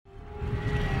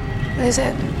What is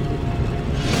it?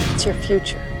 It's your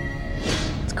future.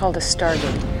 It's called a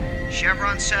Stargate.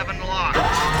 Chevron 7 locked.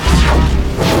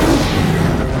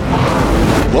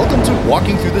 Welcome to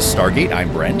Walking Through the Stargate.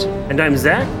 I'm Brent. And I'm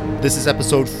Zach. This is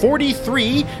episode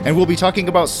 43, and we'll be talking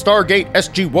about Stargate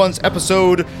SG-1's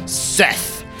episode,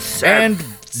 Seth. And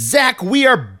Zach, we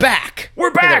are back. We're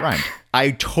back. Hey, that rhymed.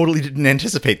 I totally didn't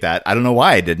anticipate that. I don't know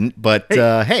why I didn't, but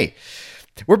hey,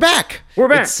 we're back. We're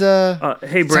back. It's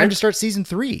hey, Brent, time to start season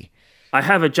 3. I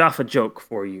have a Jaffa joke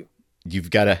for you. You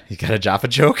got a Jaffa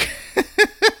joke?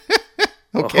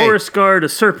 Okay. A Horus guard, a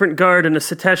serpent guard, and a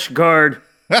Satesh guard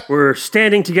were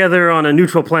standing together on a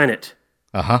neutral planet.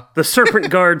 Uh-huh. The serpent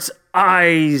guard's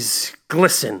eyes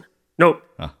glisten. Nope.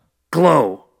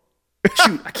 Glow.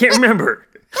 Shoot, I can't remember.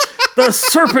 The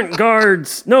serpent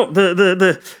guard's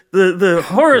the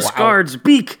Horus guard's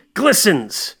beak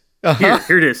glistens. Here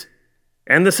it is.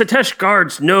 And the Satesh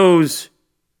guard's nose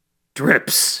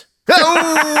drips.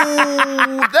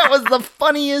 Oh, that was the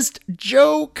funniest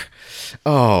joke.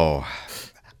 Oh,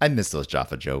 I miss those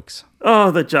Jaffa jokes. Oh,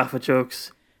 the Jaffa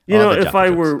jokes. You know, if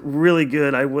I were really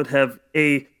good, I would have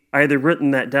either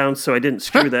written that down so I didn't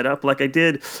screw that up like I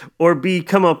did, or B,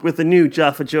 come up with a new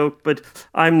Jaffa joke, but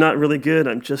I'm not really good.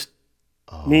 I'm just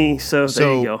me, so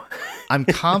there you go. I'm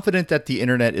confident that the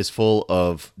internet is full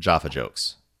of Jaffa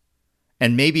jokes.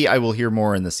 And maybe I will hear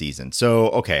more in the season. So,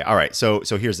 okay, all right. So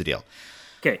here's the deal.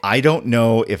 Okay. I don't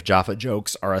know if Jaffa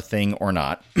jokes are a thing or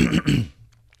not.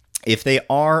 If they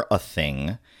are a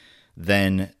thing,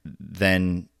 then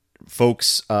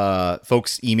folks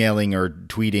emailing or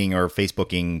tweeting or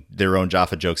Facebooking their own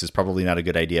Jaffa jokes is probably not a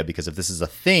good idea, because if this is a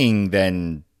thing,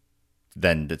 then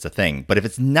it's a thing. But if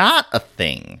it's not a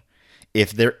thing,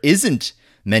 if there isn't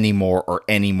many more or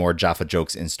any more Jaffa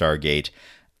jokes in Stargate,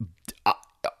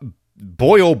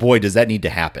 boy, oh boy, does that need to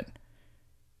happen.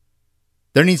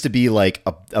 There needs to be like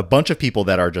a bunch of people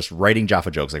that are just writing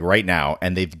Jaffa jokes like right now,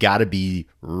 and they've got to be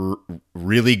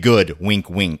really good. Wink,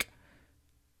 wink.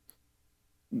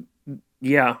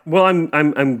 Yeah. Well, I'm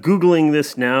Googling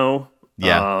this now.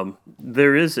 Yeah.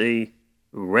 There is a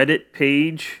Reddit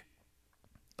page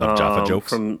of Jaffa jokes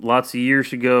from lots of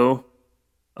years ago.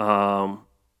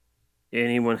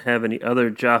 Anyone have any other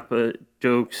Jaffa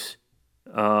jokes?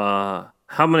 How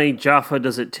many Jaffa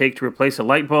does it take to replace a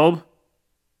light bulb?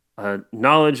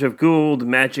 Knowledge of gold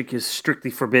magic is strictly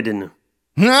forbidden.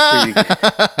 There you go.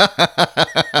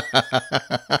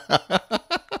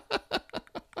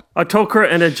 A Tok'ra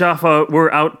and a Jaffa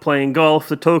were out playing golf.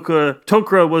 The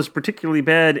Tok'ra was particularly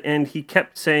bad, and he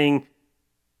kept saying,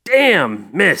 "Damn,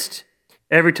 missed,"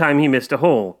 every time he missed a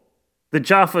hole. The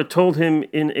Jaffa told him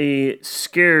in a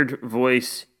scared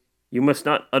voice, "You must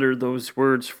not utter those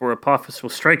words, for Apophis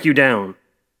will strike you down."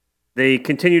 They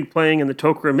continued playing, and the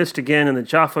Tok'ra missed again, and the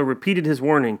Jaffa repeated his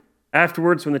warning.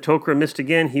 Afterwards, when the Tok'ra missed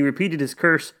again, he repeated his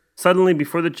curse. Suddenly,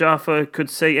 before the Jaffa could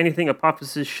say anything,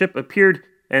 Apophis' ship appeared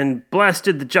and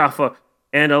blasted the Jaffa,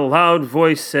 and a loud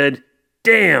voice said,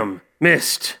 "Damn,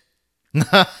 missed."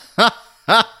 Well,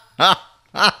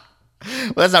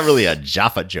 that's not really a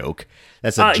Jaffa joke.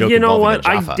 That's a joke. You know what? A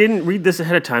Jaffa. I didn't read this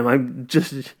ahead of time. I'm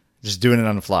just doing it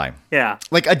on the fly. Yeah.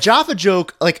 Like a Jaffa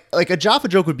joke, like a Jaffa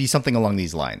joke would be something along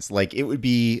these lines. Like it would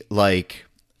be like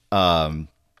a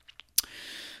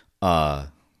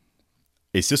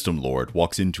system lord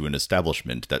walks into an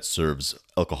establishment that serves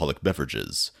alcoholic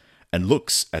beverages and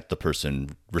looks at the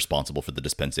person responsible for the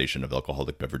dispensation of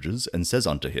alcoholic beverages and says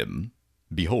unto him,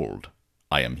 "Behold,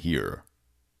 I am here."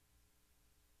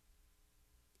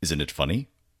 Isn't it funny?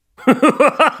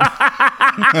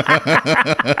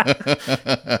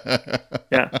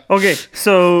 Yeah. Okay.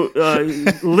 So,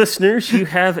 listeners, you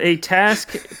have a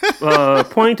task.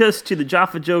 Point us to the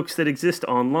Jaffa jokes that exist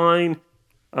online,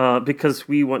 because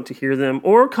we want to hear them,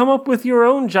 or come up with your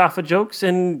own Jaffa jokes.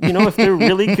 And if they're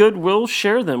really good, we'll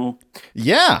share them.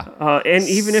 Yeah. And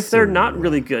even if they're not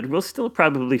really good, we'll still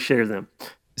probably share them.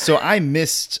 So I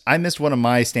missed one of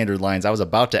my standard lines. I was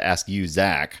about to ask you,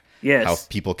 Zach. Yes. How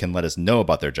people can let us know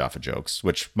about their Jaffa jokes,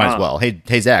 which might as well. Hey,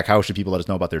 Zach, how should people let us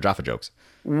know about their Jaffa jokes?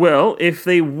 Well, if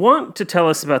they want to tell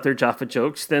us about their Jaffa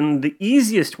jokes, then the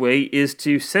easiest way is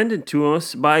to send it to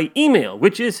us by email,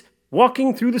 which is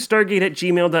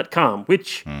walkingthroughthestargate@gmail.com,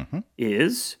 which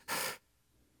is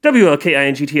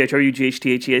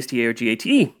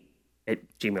WLKINGTHRUGHTHESTARGATE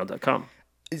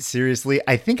Seriously,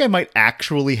 I think I might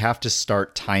actually have to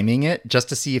start timing it just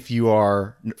to see if you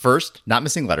are, first, not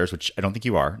missing letters, which I don't think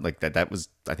you are. Like that was,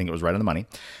 I think it was right on the money.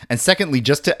 And secondly,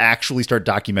 just to actually start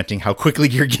documenting how quickly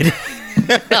you're getting,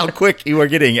 how quick you are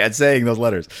getting at saying those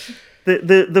letters.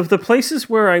 The places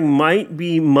where I might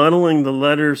be muddling the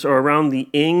letters are around the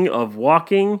ing of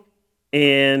walking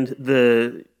and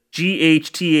the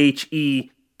GHTHE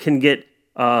can get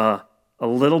a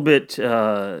little bit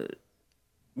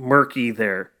murky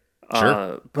there.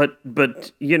 Sure. But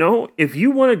if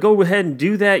you want to go ahead and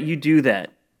do that, you do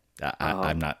that.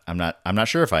 I'm not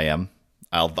sure if I am.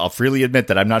 I'll freely admit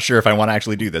that I'm not sure if I want to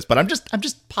actually do this, but I'm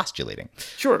just postulating.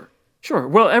 Sure.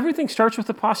 Well, everything starts with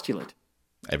a postulate.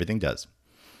 Everything does.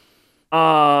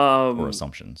 Or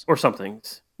assumptions. Or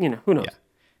somethings. Who knows? Yeah.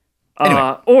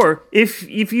 Anyway. Or if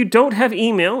you don't have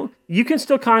email, you can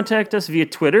still contact us via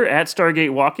Twitter at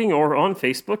Stargate Walking or on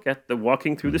Facebook at the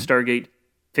Walking Through the Stargate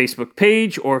Facebook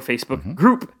page or Facebook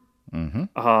group.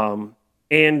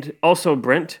 And also,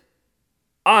 Brent,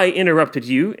 I interrupted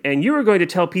you, and you were going to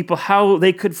tell people how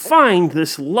they could find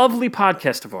this lovely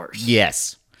podcast of ours.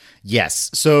 Yes.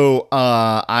 So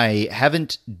I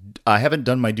haven't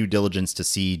done my due diligence to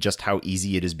see just how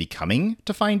easy it is becoming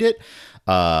to find it.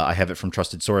 I have it from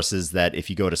trusted sources that if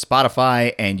you go to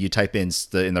Spotify and you type in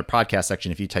in their podcast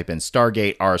section, if you type in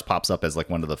Stargate, ours pops up as like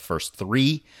one of the first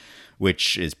 3,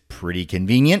 which is pretty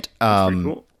convenient. Pretty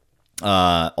cool.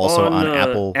 Also on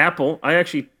Apple. Apple, I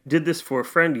actually did this for a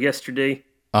friend yesterday.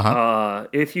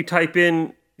 If you type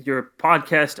in your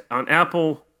podcast on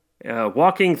Apple,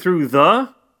 Walking Through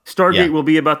the Stargate will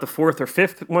be about the 4th or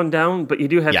 5th one down, but you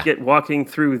do have to get Walking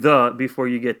Through the before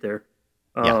you get there.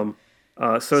 So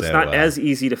it's not as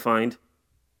easy to find.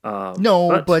 But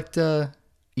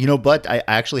I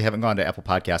actually haven't gone to Apple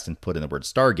Podcast and put in the word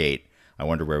Stargate. I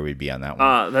wonder where we'd be on that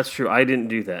one. That's true. I didn't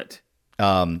do that.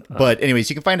 But anyways,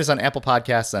 you can find us on Apple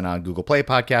Podcasts and on Google Play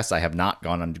Podcasts. I have not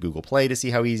gone on Google Play to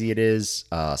see how easy it is.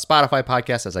 Spotify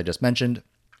Podcasts, as I just mentioned.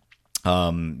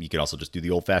 You could also just do the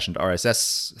old-fashioned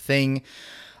RSS thing.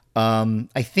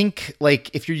 I think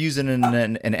like if you're using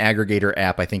an aggregator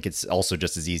app, I think it's also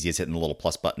just as easy as hitting the little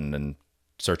plus button and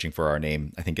searching for our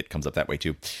name. I think it comes up that way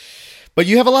too. But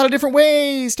you have a lot of different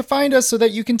ways to find us so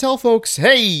that you can tell folks,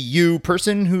 hey, you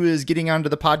person who is getting onto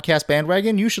the podcast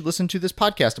bandwagon, you should listen to this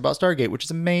podcast about Stargate, which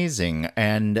is amazing.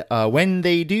 And when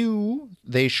they do,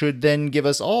 they should then give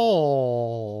us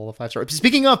all 5 stars.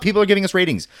 Speaking of, people are giving us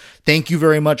ratings. Thank you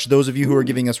very much, those of you who are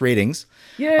giving us ratings.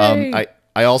 Yay!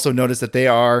 I also noticed that they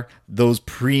are those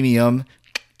premium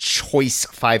choice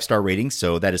 5-star ratings,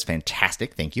 so that is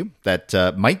fantastic. Thank you.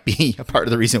 That might be a part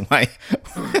of the reason why...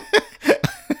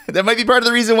 That might be part of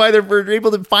the reason why they're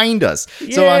able to find us.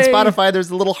 Yay. So on Spotify, there's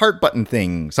a little heart button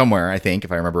thing somewhere, I think,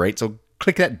 if I remember right. So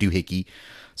click that doohickey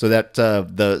so that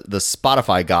the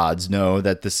Spotify gods know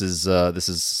that this is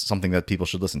something that people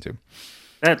should listen to.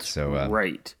 That's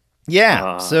right.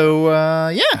 Yeah.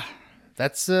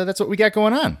 That's what we got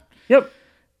going on. Yep.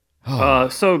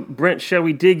 So Brent, shall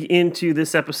we dig into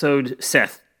this episode,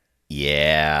 Seth?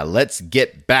 Yeah. Let's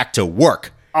get back to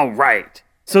work. All right.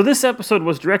 So this episode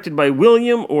was directed by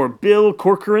William or Bill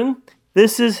Corcoran.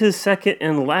 This is his second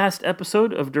and last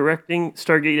episode of directing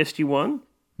Stargate SG-1.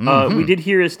 We did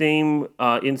hear his name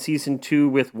in Season 2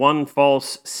 with One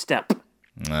False Step.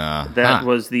 That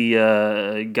was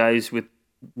the guys with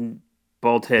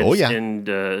bald heads and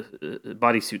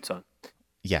bodysuits on.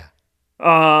 Yeah.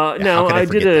 Now, I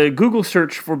did a Google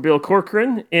search for Bill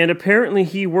Corcoran, and apparently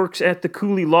he works at the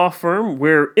Cooley Law Firm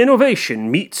where innovation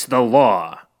meets the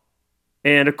law.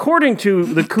 And according to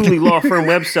the Cooley Law Firm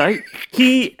website,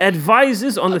 he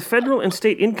advises on the federal and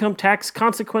state income tax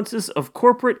consequences of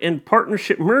corporate and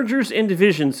partnership mergers and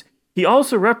divisions. He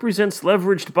also represents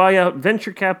leveraged buyout,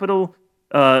 venture capital,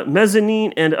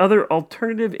 mezzanine, and other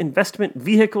alternative investment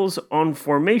vehicles on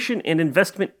formation and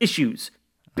investment issues.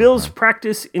 Bill's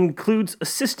practice includes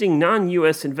assisting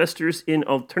non-U.S. investors in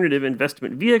alternative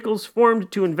investment vehicles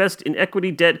formed to invest in equity,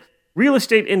 debt, real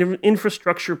estate, and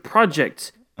infrastructure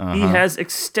projects. He has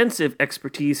extensive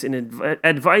expertise in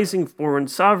advising foreign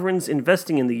sovereigns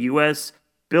investing in the U.S.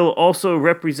 Bill also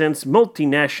represents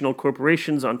multinational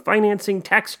corporations on financing,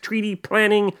 tax treaty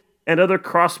planning, and other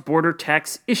cross-border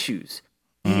tax issues.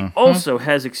 He also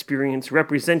has experience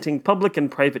representing public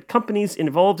and private companies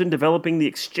involved in developing the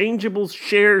exchangeable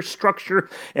share structure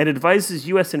and advises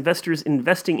U.S. investors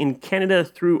investing in Canada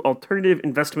through alternative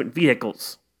investment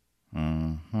vehicles.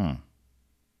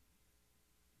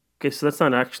 Okay, so that's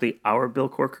not actually our Bill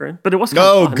Corcoran, but it was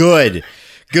kind of fun.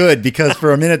 Good, because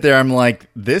for a minute there I'm like,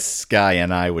 this guy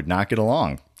and I would not get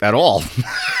along at all.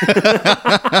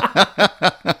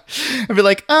 I'd be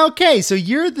like, okay, so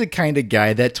you're the kind of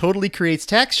guy that totally creates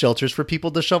tax shelters for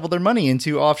people to shovel their money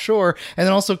into offshore, and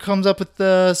then also comes up with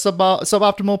the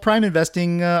suboptimal prime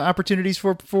investing opportunities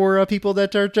for people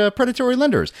that are predatory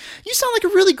lenders. You sound like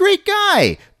a really great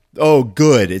guy. Oh,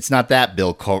 good. It's not that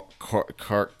Bill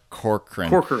Corcoran.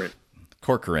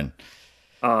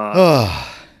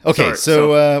 Okay,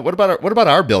 sorry, what about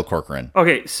our Bill Corcoran?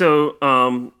 Okay, so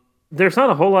there's not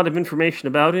a whole lot of information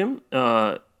about him.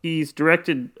 He's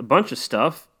directed a bunch of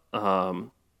stuff.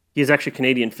 He's actually a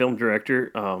Canadian film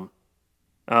director.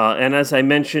 And as I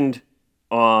mentioned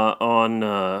on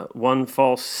One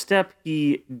False Step,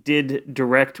 he did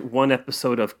direct one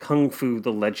episode of Kung Fu: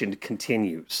 The Legend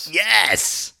Continues.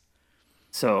 Yes!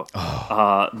 So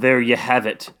there you have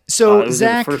it. So, it was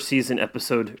Zach, in the first season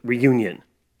episode reunion.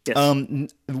 Yes.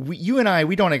 you and I,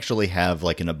 we don't actually have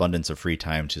like an abundance of free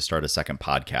time to start a second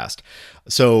podcast.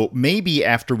 So maybe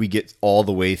after we get all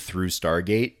the way through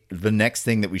Stargate, the next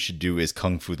thing that we should do is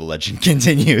Kung Fu: The Legend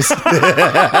Continues. That's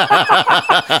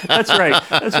right.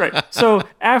 That's right. So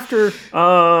after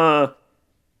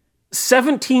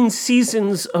 17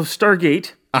 seasons of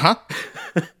Stargate,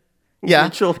 Yeah,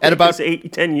 which will at take about us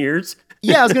 8-10 years.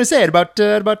 yeah, I was gonna say at about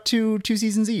two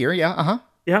seasons a year. Yeah,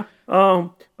 Yeah.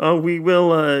 We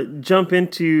will jump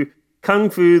into Kung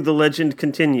Fu: The Legend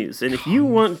Continues. And if you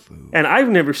want, and I've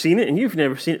never seen it, and you've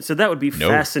never seen it, so that would be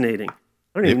fascinating. I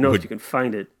don't even know if you can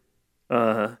find it.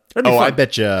 That'd be fun. I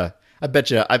bet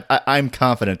you. I'm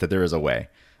confident that there is a way.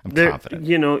 I'm confident.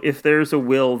 You know, if there's a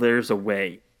will, there's a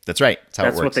way. That's right. That's how it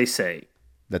That's works. what they say.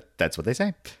 That's what they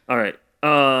say. All right.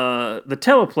 The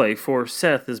teleplay for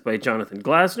Seth is by Jonathan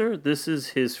Glasner. This is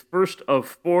his first of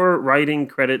 4 writing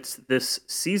credits this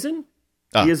season.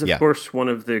 He is, of course, one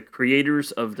of the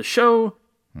creators of the show.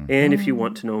 And if you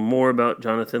want to know more about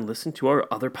Jonathan, listen to our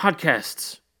other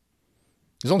podcasts.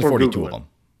 There's only Or 42 Google of it. them.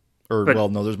 Or, But- well,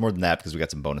 no, there's more than that because we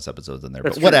got some bonus episodes in there.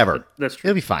 But true. whatever. That's true.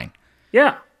 It'll be fine.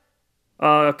 Yeah.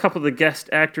 A couple of the guest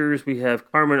actors, we have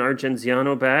Carmen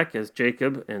Argenziano back as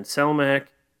Jacob and Selmac.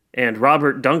 And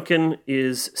Robert Duncan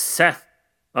is Seth.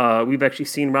 We've actually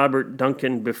seen Robert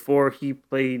Duncan before. He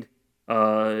played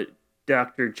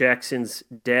Dr. Jackson's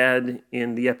dad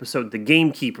in the episode The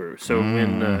Gamekeeper. So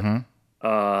when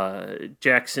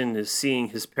Jackson is seeing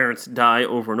his parents die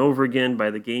over and over again by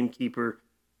the Gamekeeper,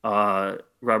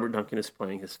 Robert Duncan is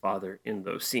playing his father in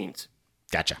those scenes.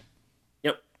 Gotcha.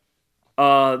 Yep.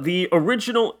 The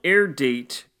original air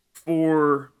date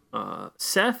for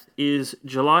Seth is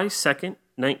July 2nd,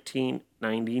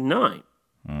 1999.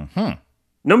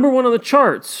 Number 1 on the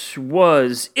charts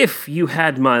was If You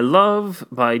Had My Love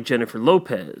by Jennifer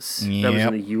Lopez. That was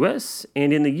in the US.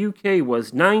 And in the UK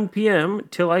was 9 p.m.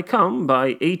 Till I Come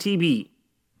by ATB.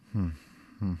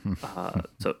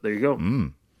 So there you go.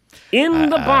 In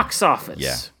the box office.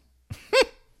 yeah.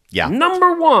 Yeah.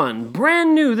 Number 1,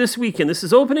 brand new this weekend. This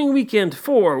is opening weekend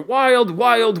for Wild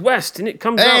Wild West, and it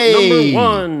comes out number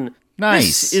 1. Nice.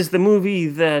 This is the movie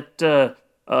that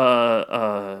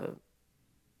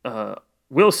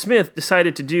Will Smith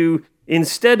decided to do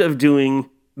instead of doing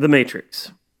The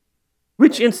Matrix,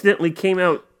 which incidentally came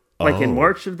out in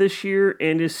March of this year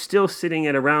and is still sitting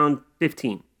at around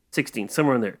 15, 16,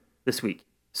 somewhere in there this week.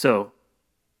 So,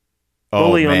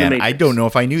 fully on The man, Matrix. I don't know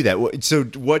if I knew that. So,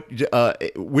 what?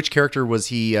 Which character was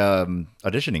he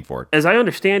auditioning for? As I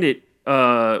understand it,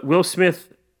 Will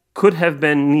Smith could have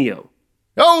been Neo.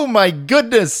 Oh my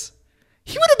goodness,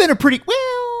 he would have been a pretty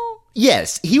well.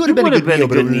 Yes, he would have been a good Neo,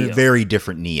 but it would have been a very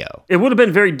different Neo. It would have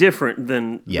been very different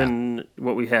than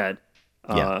what we had.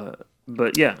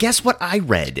 But yeah. Guess what I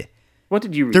read? What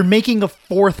did you read? They're making a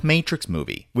 4th Matrix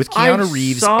movie with Keanu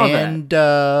Reeves saw and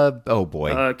oh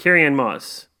boy, Carrie-Anne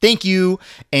Moss. thank you.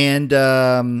 And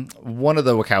one of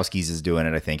the Wachowskis is doing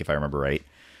it, I think, if I remember right.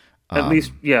 At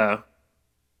least, yeah.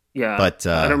 But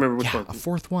I don't remember which one. a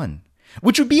 4th one,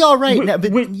 which would be all right. Wh- Now,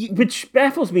 but which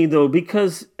baffles me though,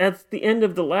 because at the end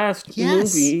of the last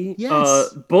movie,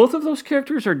 yes. both of those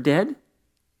characters are dead.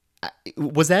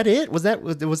 was that it? Was that?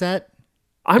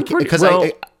 I'm pretty because well.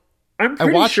 I I'm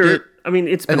pretty watched sure. it, I mean,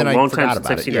 it's been and a then I long forgot time since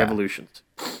about I've it, seen yeah. Revolutions.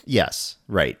 Yes,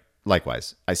 right.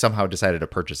 Likewise, I somehow decided to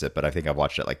purchase it, but I think I've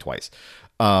watched it like twice.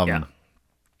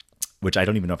 Which I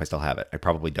don't even know if I still have it. I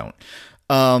probably don't.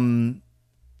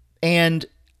 And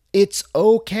it's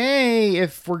okay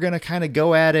if we're gonna kind of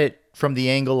go at it from the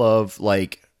angle of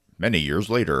like many years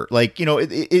later, like, you know,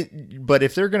 but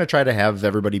if they're gonna try to have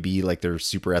everybody be like their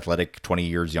super athletic 20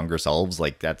 years younger selves,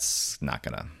 like that's not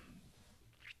gonna.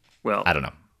 Well, I don't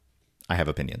know. I have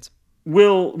opinions.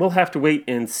 we'll have to wait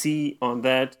and see on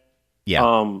that.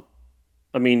 Yeah.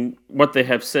 I mean, what they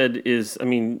have said is, I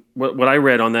mean, what I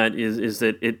read on that is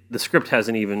that the script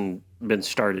hasn't even been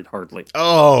started hardly.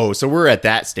 Oh, so we're at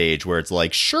that stage where it's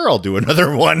like, sure, I'll do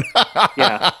another one.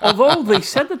 Yeah. Although they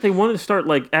said that they wanted to start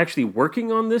like actually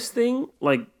working on this thing,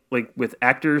 like with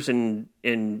actors and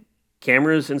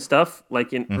cameras and stuff,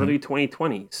 like in early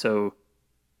 2020. So,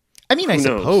 I mean, I knows?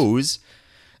 suppose,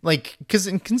 like, because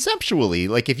conceptually,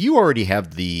 like, if you already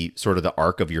have the sort of the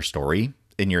arc of your story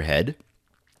in your head,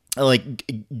 like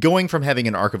going from having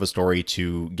an arc of a story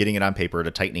to getting it on paper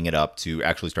to tightening it up to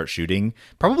actually start shooting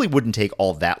probably wouldn't take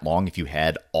all that long if you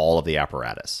had all of the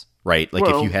apparatus, right? Like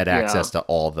Well, if you had access yeah. to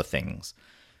all the things.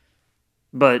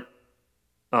 But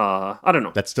I don't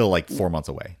know. That's still like 4 months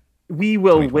away. We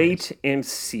will 2020. wait and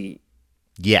see.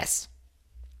 Yes.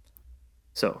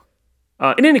 So,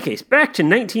 in any case, back to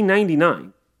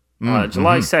 1999.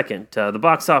 July 2nd, the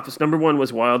box office number 1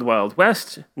 was Wild Wild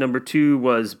West. Number 2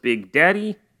 was Big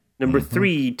Daddy. Number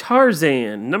 3,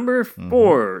 Tarzan. Number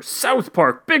 4, South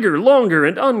Park, Bigger, Longer,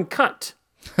 and Uncut.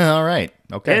 All right.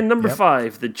 Okay. And number Yep.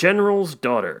 5, The General's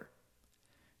Daughter.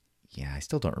 Yeah, I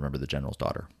still don't remember the general's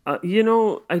daughter. I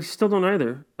still don't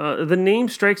either. The name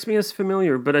strikes me as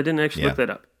familiar, but I didn't actually look that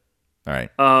up. All right.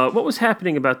 What was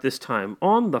happening about this time?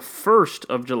 On the 1st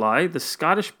of July, the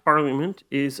Scottish Parliament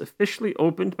is officially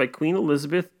opened by Queen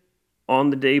Elizabeth. On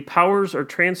the day, powers are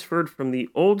transferred from the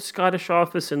old Scottish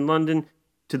office in London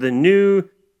to the new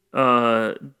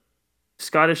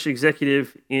Scottish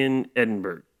executive in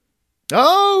Edinburgh.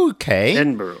 Okay.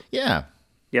 Edinburgh. Yeah.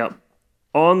 Yep.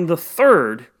 On the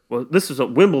 3rd, well, this was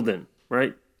at Wimbledon,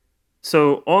 right?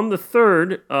 So on the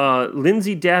 3rd,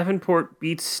 Lindsay Davenport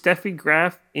beats Steffi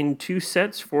Graf in 2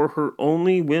 sets for her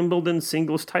only Wimbledon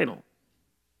singles title.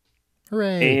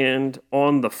 Hooray. And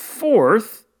on the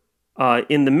 4th,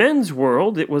 in the men's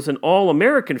world, it was an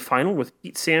all-American final with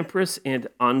Pete Sampras and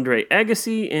Andre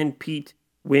Agassi, and Pete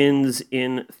wins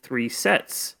in 3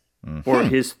 sets for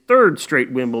his 3rd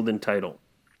straight Wimbledon title.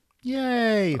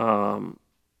 Yay.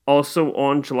 Also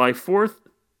on July 4th,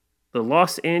 the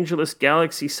Los Angeles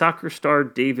Galaxy soccer star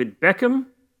David Beckham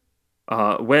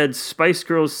weds Spice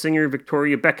Girls singer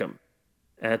Victoria Beckham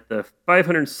at the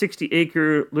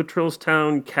 560-acre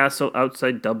Luttrellstown Castle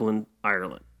outside Dublin,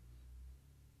 Ireland.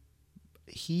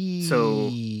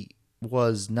 He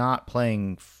was not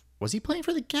playing. Was he playing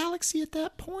for the Galaxy at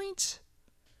that point?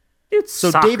 It's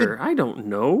So soccer. David- I don't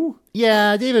know.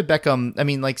 Yeah, David Beckham. I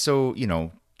mean, like, so, you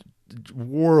know,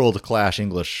 world-class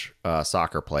English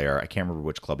soccer player. I can't remember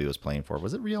which club he was playing for.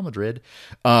 Was it Real Madrid?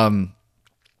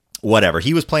 Whatever.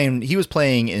 He was playing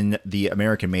in the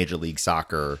American Major League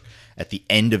Soccer at the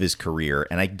end of his career,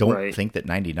 and I don't Right. think that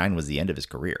 99 was the end of his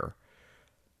career.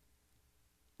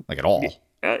 Like, at all.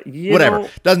 You Whatever. know,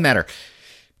 Doesn't matter.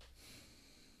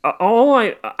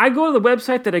 I go to the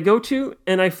website that I go to,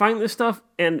 and I find this stuff,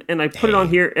 and I put it on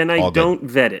here, and I All good. don't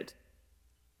vet it.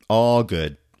 All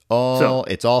good.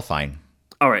 It's all fine.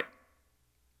 All right.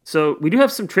 So we do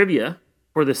have some trivia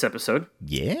for this episode.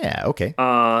 Yeah, okay.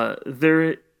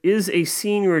 There is a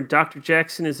scene where Dr.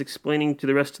 Jackson is explaining to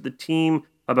the rest of the team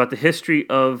about the history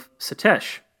of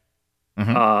Satesh.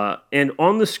 And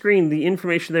on the screen, the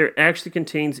information there actually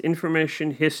contains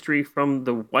information history from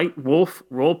the White Wolf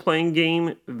role-playing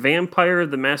game Vampire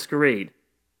the Masquerade.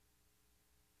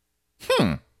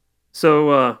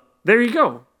 So there you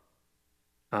go.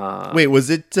 Wait, was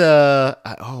it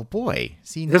oh boy.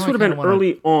 See, now This I would have kinda been wanna-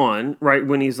 early on, right,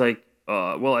 when he's like,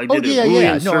 well, I Oh did a yeah, Boolean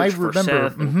yeah. No, search I for remember.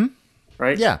 Seth, and-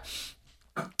 right? Yeah.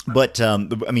 But I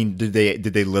mean, did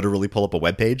they literally pull up a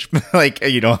webpage? Like,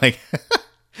 you know, like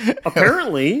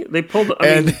Apparently, they pulled. I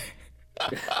and mean,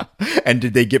 and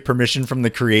did they get permission from the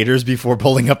creators before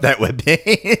pulling up that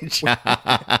webpage?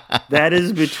 that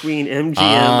is between MGM.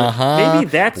 Uh-huh. Maybe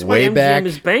that's why Way MGM back-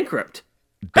 is bankrupt.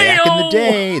 Back in the Hey-o!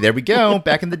 day, there we go.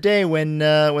 Back in the day when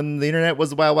the internet was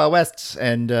the Wild Wild West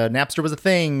and Napster was a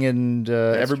thing, and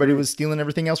everybody was stealing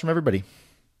everything else from everybody.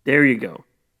 There you go.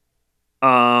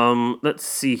 Let's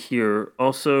see here.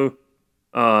 Also,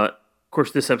 of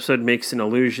course, this episode makes an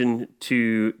allusion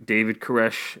to David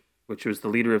Koresh, which was the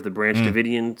leader of the Branch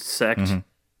Davidian sect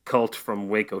cult from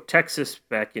Waco, Texas,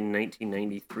 back in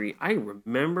 1993. I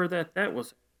remember that. That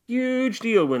was a huge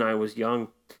deal when I was young.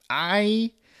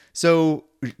 So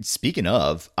speaking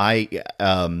of, that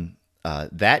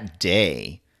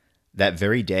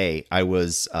very day, I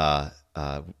was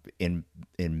in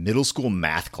middle school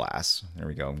math class. There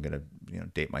we go. I'm gonna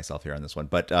date myself here on this one,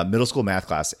 but middle school math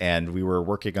class, and we were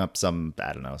working up some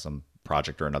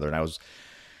project or another, and I was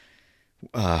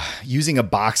using a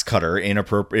box cutter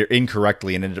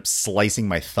incorrectly and ended up slicing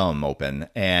my thumb open,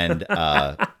 and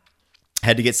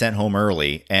had to get sent home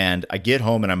early. And I get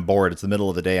home and I'm bored. It's the middle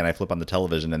of the day, and I flip on the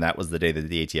television, and that was the day that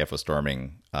the ATF was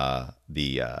storming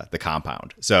the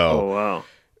compound. So, Oh, wow.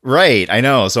 right, I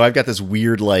know. So I've got this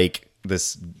weird, like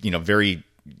this, very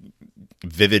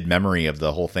vivid memory of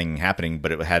the whole thing happening,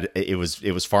 but it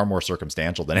was far more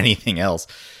circumstantial than anything else.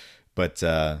 But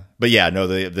yeah, no,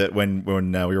 when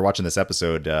we were watching this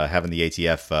episode, having the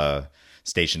ATF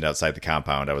stationed outside the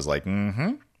compound, I was like,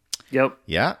 Yep.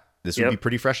 yeah, this would be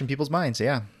pretty fresh in people's minds.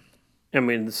 Yeah. I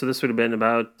mean, so this would have been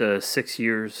about 6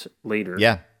 years later.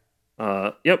 Yeah.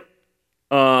 Yep.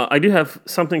 I do have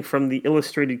something from the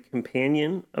Illustrated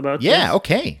Companion about this. Yeah,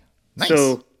 okay. Nice.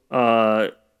 So,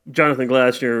 Jonathan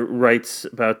Glasner writes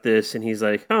about this, and he's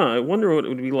like, I wonder what it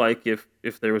would be like if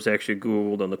there was actually a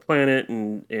Goa'uld on the planet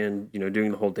and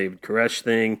doing the whole David Koresh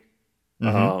thing.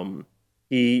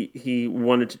 He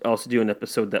wanted to also do an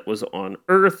episode that was on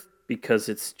Earth because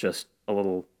it's just a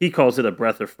little, he calls it a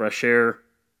breath of fresh air.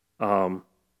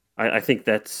 I think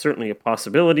that's certainly a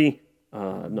possibility.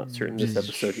 I'm not certain this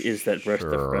episode is that breath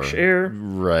of fresh air.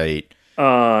 Right.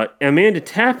 Amanda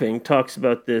Tapping talks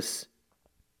about this.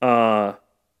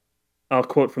 I'll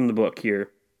quote from the book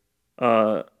here.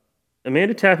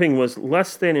 Amanda Tapping was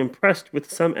less than impressed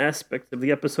with some aspects of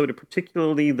the episode,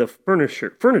 particularly the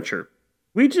furniture.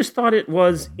 We just thought it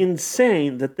was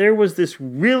insane that there was this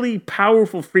really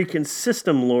powerful freaking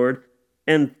system lord,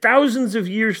 and thousands of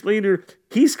years later,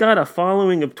 he's got a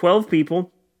following of 12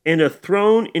 people and a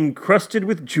throne encrusted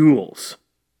with jewels.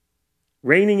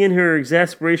 Reining in her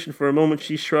exasperation for a moment,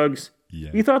 she shrugs.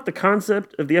 Yeah. We thought the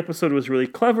concept of the episode was really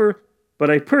clever, but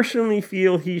I personally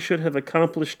feel he should have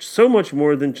accomplished so much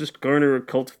more than just garner a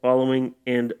cult following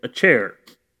and a chair.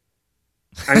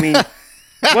 I mean,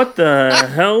 what the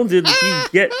hell did he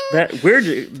get that? Where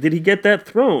did he get that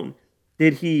throne?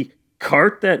 Did he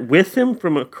cart that with him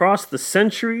from across the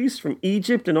centuries, from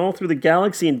Egypt and all through the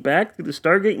galaxy and back through the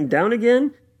Stargate and down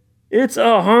again? It's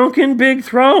a honking big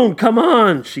throne. Come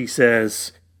on, she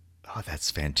says. Oh,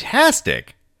 that's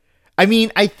fantastic. I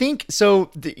mean, I think so.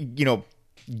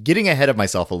 Getting ahead of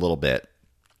myself a little bit.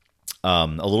 A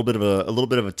little bit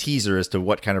of a teaser as to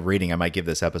what kind of rating I might give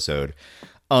this episode.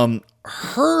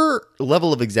 Her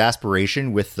level of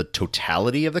exasperation with the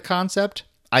totality of the concept,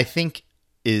 I think,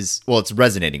 it's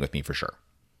resonating with me for sure.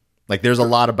 Like, there's a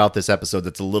lot about this episode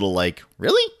that's a little like,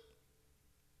 really?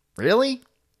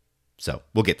 So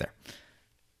we'll get there.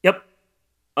 Yep.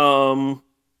 And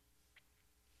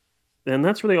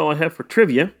that's really all I have for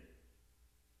trivia.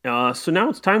 So now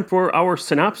it's time for our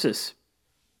synopsis.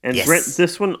 And yes. Brent,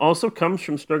 this one also comes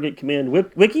from Stargate Command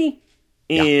Wiki.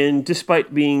 And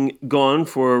despite being gone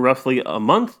for roughly a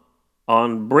month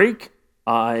on break,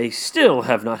 I still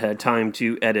have not had time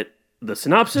to edit the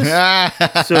synopsis.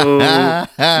 So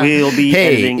we'll be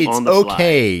editing on the fly. It's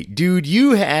okay, dude.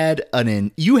 You had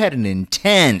an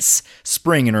intense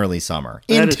spring and early summer.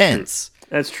 Intense.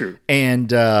 That's true. And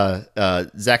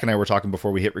Zach and I were talking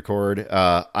before we hit record.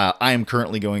 I am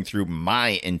currently going through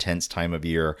my intense time of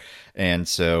year, and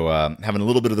so having a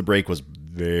little bit of the break was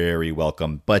very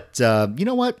welcome. But you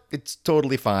know what? It's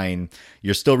totally fine.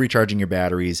 You're still recharging your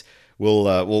batteries.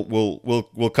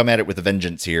 We'll come at it with a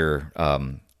vengeance here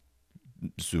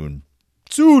soon.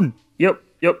 Yep.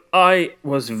 I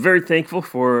was very thankful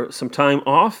for some time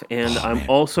off, and I'm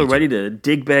also ready to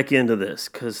dig back into this.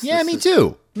 Me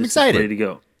too. I'm excited. Ready to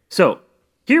go. So,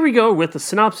 here we go with the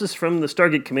synopsis from the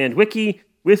Stargate Command Wiki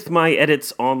with my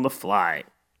edits on the fly.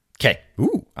 Okay.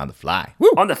 Ooh, on the fly.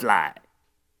 Woo. On the fly.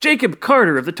 Jacob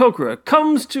Carter of the Tok'ra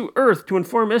comes to Earth to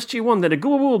inform SG-1 that a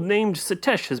Goa'uld named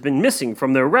Satesh has been missing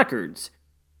from their records.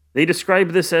 They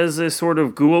describe this as a sort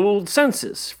of Goa'uld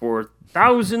census for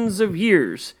thousands of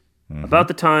years. About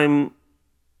the time...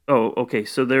 Oh, okay,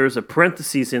 so there's a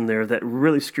parentheses in there that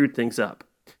really screwed things up.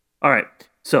 All right,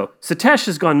 so Satesh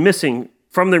has gone missing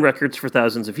from their records for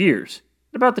thousands of years,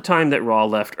 at about the time that Ra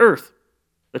left Earth.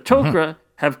 The Tok'ra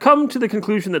have come to the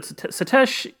conclusion that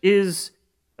Satesh is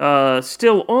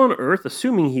still on Earth,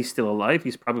 assuming he's still alive.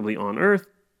 He's probably on Earth.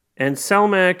 And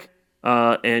Salmak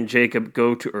and Jacob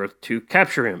go to Earth to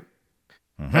capture him.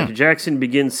 Dr. Jackson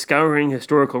begins scouring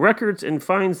historical records and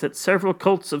finds that several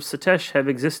cults of Satesh have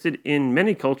existed in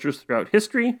many cultures throughout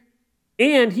history,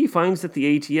 and he finds that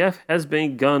the ATF has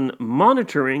begun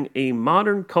monitoring a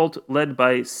modern cult led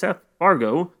by Seth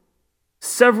Fargo.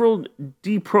 Several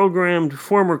deprogrammed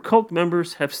former cult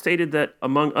members have stated that,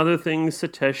 among other things,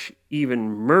 Satesh even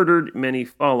murdered many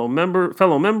fellow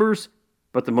members,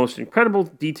 but the most incredible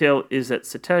detail is that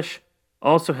Satesh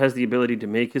also has the ability to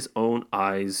make his own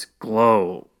eyes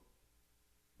glow.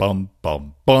 Bum,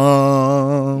 bum,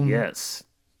 bum. Yes.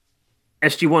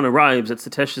 SG-1 arrives at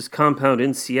Satesh's compound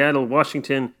in Seattle,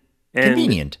 Washington. And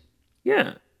convenient.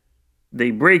 Yeah. They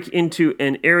break into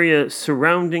an area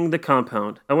surrounding the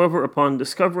compound. However, upon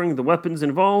discovering the weapons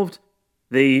involved,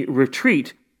 they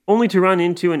retreat, only to run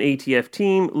into an ATF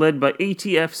team led by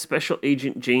ATF Special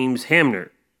Agent James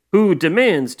Hamner, who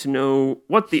demands to know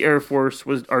what the Air Force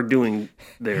are doing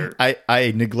there.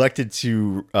 I neglected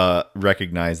to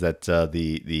recognize that that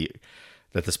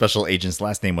the special agent's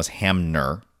last name was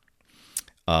Hamner.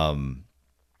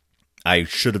 I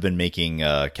should have been making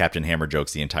Captain Hammer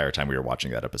jokes the entire time we were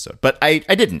watching that episode, but I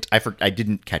didn't. I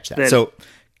didn't catch that. So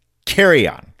carry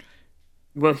on.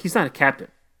 Well, he's not a captain.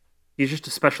 He's just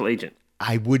a special agent.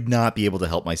 I would not be able to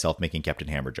help myself making Captain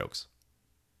Hammer jokes.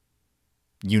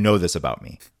 You know this about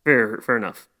me. Fair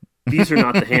enough. These are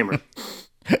not the Hammer.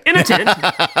 In a tent,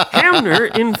 Hamner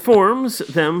informs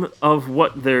them of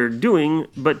what they're doing,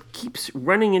 but keeps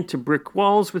running into brick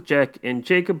walls with Jack and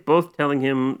Jacob, both telling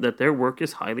him that their work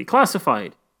is highly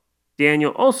classified.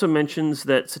 Daniel also mentions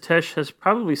that Satesh has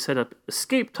probably set up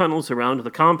escape tunnels around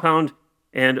the compound,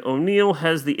 and O'Neill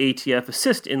has the ATF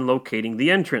assist in locating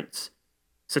the entrance.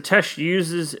 Satesh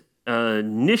uses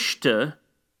Nishta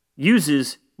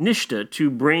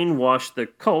to brainwash the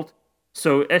cult,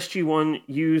 so SG-1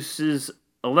 uses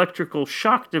electrical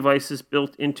shock devices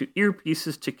built into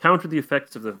earpieces to counter the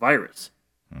effects of the virus.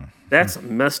 That's a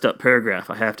messed up paragraph,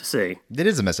 I have to say. It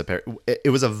is a messed up paragraph. It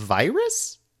was a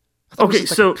virus? I thought it was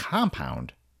just like a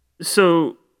compound.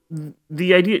 So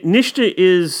the idea, Nishta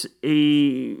is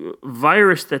a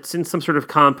virus that's in some sort of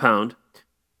compound.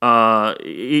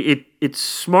 It's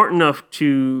smart enough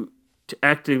to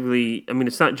actively. I mean,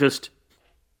 it's not just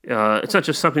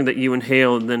something that you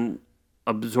inhale and then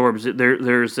absorbs it.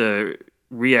 There's a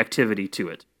reactivity to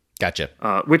it. Gotcha.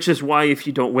 Which is why if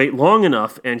you don't wait long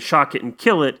enough and shock it and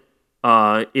kill it,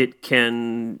 it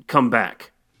can come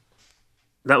back.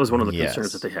 That was one of the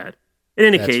concerns that they had. In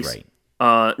any case, right.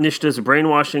 Nishta's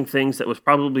brainwashing things that was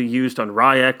probably used on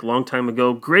Ryak a long time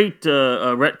ago. Great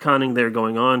retconning there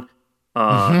going on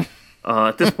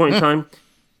at this point in time.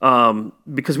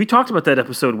 Because we talked about that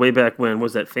episode way back when.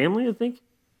 Was that Family, I think?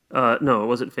 No, it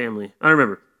wasn't Family. I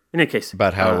remember. In any case.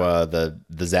 About how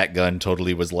the Zat gun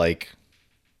totally was like...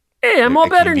 Hey, I'm all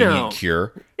better now.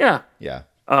 Cure. Yeah. Yeah.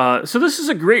 So this is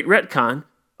a great retcon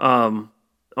on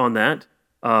that.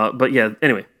 But yeah,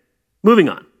 anyway, moving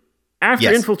on.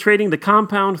 After infiltrating the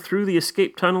compound through the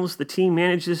escape tunnels, the team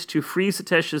manages to free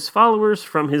Satesh's followers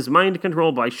from his mind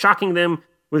control by shocking them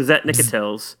with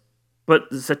Zatnikatels. But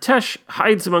Satesh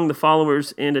hides among the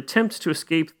followers and attempts to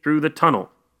escape through the tunnel.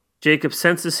 Jacob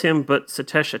senses him, but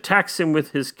Satesh attacks him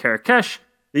with his Karakesh,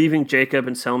 leaving Jacob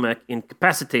and Selmak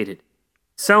incapacitated.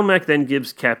 Selmak then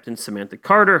gives Captain Samantha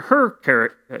Carter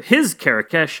his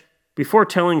Karakesh before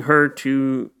telling her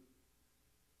to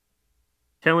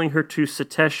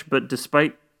Satesh, but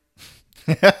despite...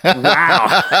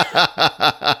 Wow.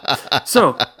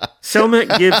 So,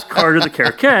 Selmak gives Carter the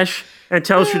Karakesh and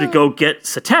tells her to go get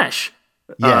Satesh.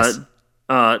 Yes.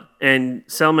 And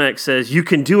Selmak says, you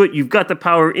can do it, you've got the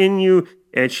power in you.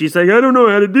 And she's like, I don't know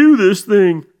how to do this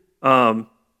thing.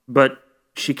 But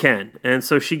she can. And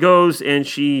so she goes and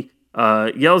she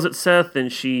yells at Seth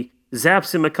and she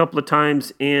zaps him a couple of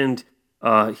times and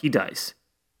he dies.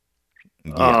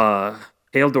 Yeah.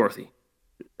 Hail Dorothy.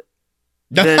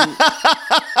 Then...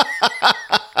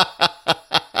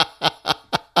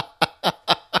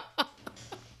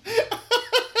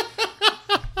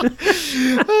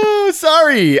 Oh,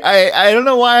 sorry. I don't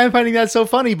know why I'm finding that so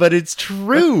funny, but it's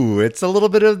true. It's a little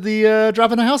bit of the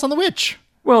dropping the house on the witch.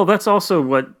 Well, that's also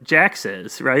what Jack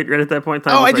says, right? Right at that point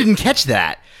in time. Oh, I didn't catch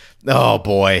that. Oh,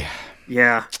 boy.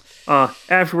 Yeah.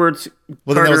 Afterwards,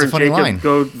 well, Carter and Jacob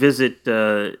go visit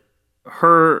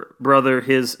her brother,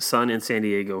 his son in San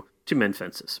Diego to mend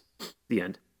fences. The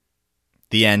end.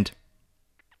 The end.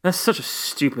 That's such a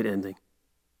stupid ending.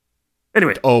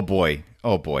 Anyway. Oh, boy.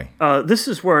 Oh, boy. This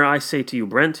is where I say to you,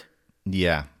 Brent.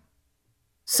 Yeah.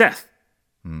 Seth.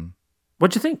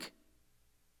 What'd you think?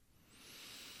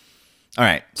 All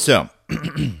right. So,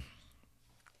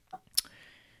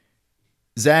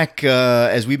 Zach,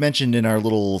 as we mentioned in our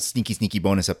little sneaky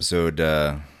bonus episode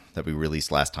that we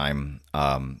released last time,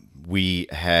 we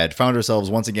had found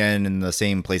ourselves once again in the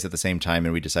same place at the same time,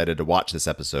 and we decided to watch this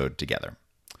episode together.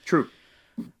 True.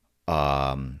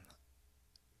 I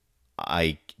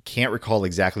can't recall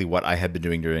exactly what I had been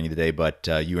doing during the day, but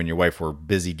you and your wife were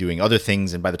busy doing other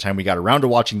things, and by the time we got around to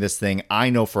watching this thing, I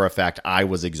know for a fact I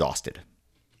was exhausted.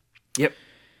 Yep.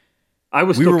 I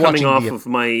was still coming off of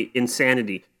my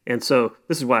insanity, and so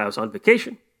this is why I was on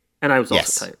vacation, and I was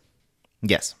also tired.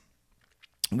 Yes.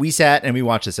 We sat and we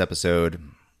watched this episode,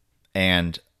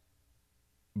 and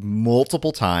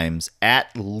multiple times, at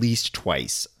least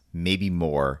twice, maybe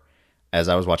more, as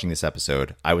I was watching this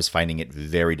episode, I was finding it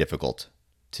very difficult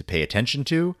to pay attention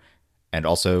to, and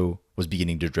also was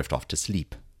beginning to drift off to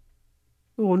sleep.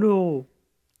 Oh, no.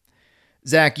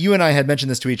 Zach, you and I had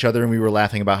mentioned this to each other, and we were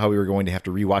laughing about how we were going to have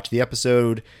to rewatch the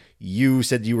episode. You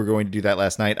said you were going to do that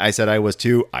last night. I said I was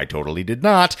too. I totally did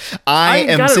not. I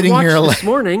am sitting here this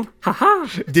morning. Haha.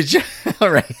 Did you? All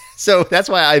right. So that's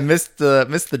why I missed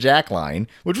the Jack line,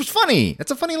 which was funny.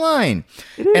 That's a funny line.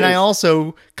 And I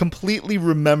also completely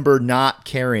remember not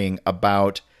caring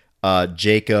about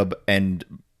Jacob and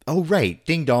oh right,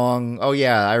 Ding Dong. Oh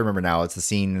yeah, I remember now. It's the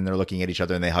scene and they're looking at each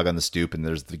other and they hug on the stoop and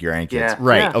there's the grandkids. Yeah.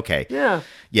 Right. Yeah. Okay. Yeah.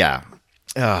 Yeah.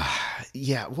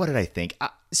 Yeah. What did I think?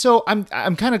 So I'm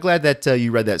kind of glad that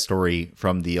you read that story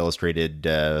from the illustrated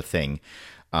thing.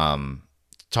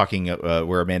 Talking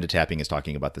where Amanda Tapping is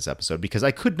talking about this episode, because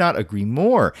I could not agree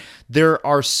more. There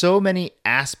are so many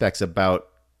aspects about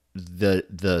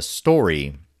the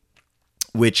story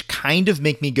which kind of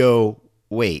make me go,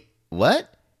 wait,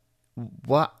 what?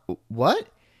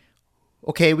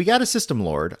 Okay, we got a system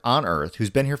lord on Earth who's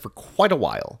been here for quite a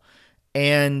while.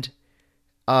 And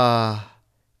I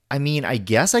mean, I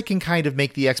guess I can kind of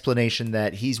make the explanation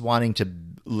that he's wanting to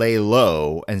lay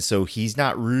low, and so he's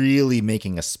not really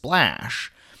making a splash.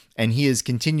 And he is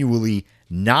continually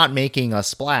not making a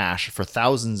splash for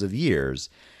thousands of years.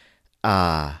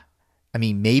 I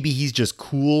mean, maybe he's just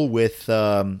cool with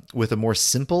a more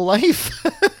simple life.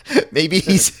 maybe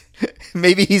he's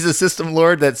a system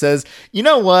lord that says, you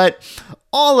know what?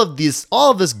 All of this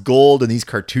gold and these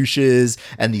cartouches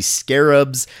and these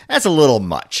scarabs, that's a little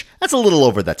much. That's a little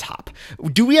over the top.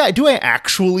 Do I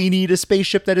actually need a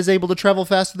spaceship that is able to travel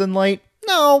faster than light?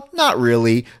 No, not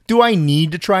really. Do I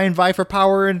need to try and vie for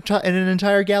power in an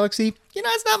entire galaxy? You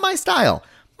know, it's not my style.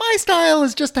 My style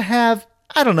is just to have,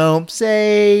 I don't know,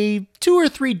 say 2 or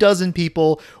 3 dozen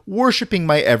people worshiping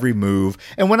my every move.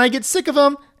 And when I get sick of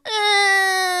them,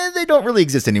 they don't really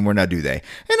exist anymore now, do they? And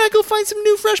I go find some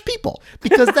new, fresh people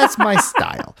because that's my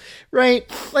style, right?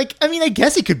 Like, I mean, I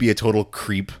guess he could be a total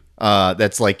creep.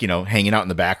 That's like, you know, hanging out in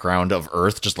the background of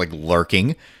Earth, just like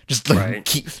lurking, just like Right.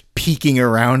 keep peeking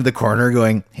around the corner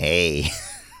going, hey,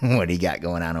 what do you got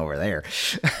going on over there?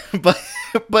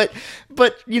 but,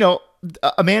 you know,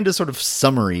 Amanda's sort of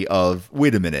summary of,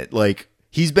 wait a minute, like,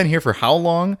 he's been here for how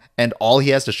long? And all he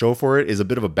has to show for it is a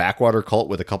bit of a backwater cult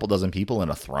with a couple dozen people and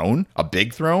a throne, a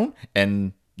big throne.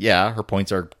 And yeah, her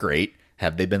points are great.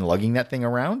 Have they been lugging that thing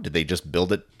around? Did they just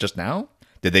build it just now?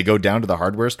 Did they go down to the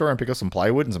hardware store and pick up some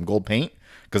plywood and some gold paint?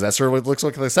 Because that's sort of what it looks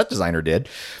like the set designer did.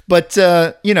 But,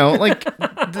 you know, like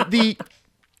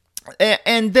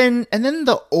and then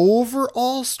the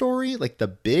overall story, like the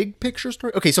big picture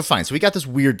story. Okay, so fine. So we got this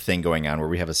weird thing going on where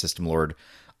we have a system lord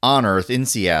on Earth in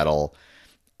Seattle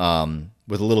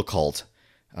with a little cult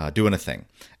doing a thing.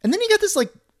 And then you got this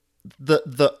like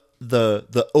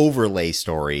the overlay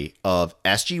story of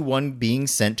SG-1 being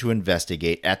sent to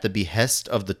investigate at the behest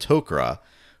of the Tok'ra,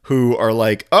 who are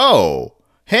like, oh,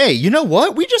 hey, you know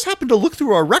what? We just happened to look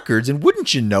through our records, and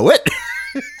wouldn't you know it?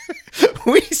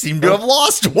 We seem to have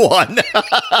lost one.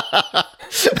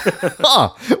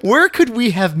 Where could we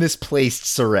have misplaced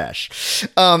Suresh?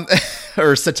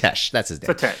 Or Satesh, that's his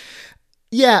name. Satesh.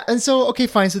 Yeah, and so, okay,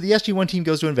 fine. So the SG-1 team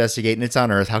goes to investigate, and it's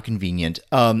on Earth. How convenient.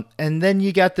 And then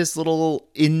you got this little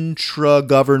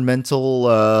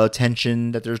intra-governmental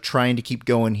tension that they're trying to keep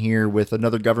going here with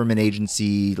another government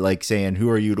agency, like saying, who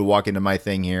are you to walk into my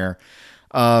thing here?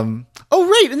 Oh,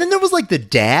 right. And then there was, like, the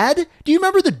dad. Do you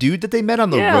remember the dude that they met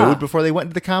on the road before they went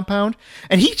into the compound?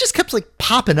 And he just kept, like,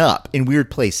 popping up in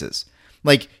weird places.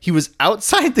 Like, he was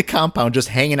outside the compound just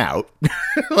hanging out.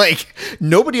 Like,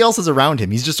 nobody else is around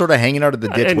him. He's just sort of hanging out of the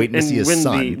ditch waiting to see his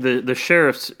son. When the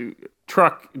sheriff's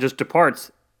truck just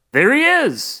departs, there he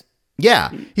is. Yeah,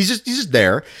 he's just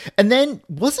there. And then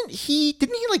didn't he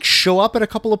like show up at a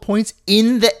couple of points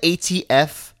in the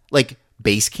ATF like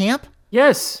base camp?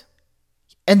 Yes.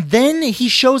 And then he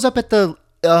shows up at the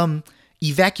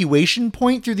evacuation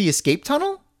point through the escape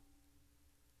tunnel?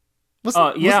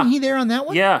 Wasn't he there on that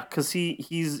one? Yeah, because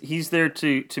he's there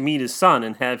to meet his son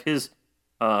and have his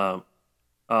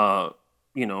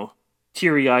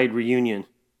teary-eyed reunion.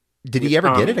 Did he ever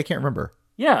Tommy. get it? I can't remember.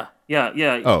 Yeah.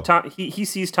 Oh. He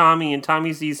sees Tommy and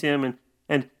Tommy sees him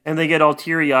and they get all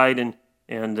teary-eyed and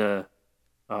they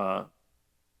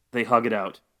hug it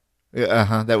out.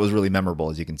 That was really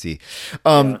memorable, as you can see.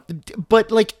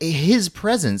 But like his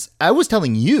presence, I was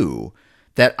telling you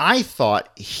that I thought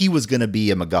he was going to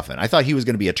be a MacGuffin. I thought he was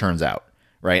going to be a turns out,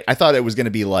 right? I thought it was going to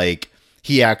be like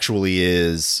he actually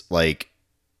is like,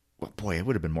 well, boy, it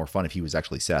would have been more fun if he was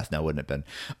actually Seth. Now, wouldn't it have been?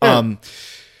 Yeah.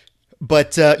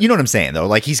 But you know what I'm saying, though?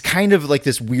 Like, he's kind of like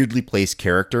this weirdly placed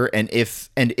character. And if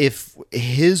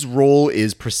his role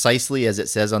is precisely as it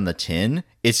says on the tin,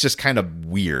 it's just kind of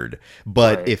weird.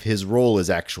 But Right. if his role is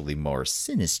actually more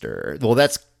sinister, well,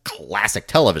 that's classic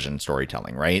television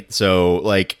storytelling, right? So,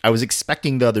 like, I was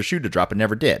expecting the other shoe to drop and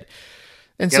never did.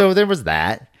 And so there was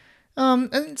that.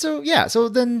 And so, yeah. So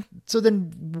then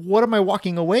what am I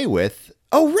walking away with?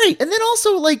 Oh, right. And then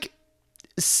also, like,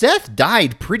 Seth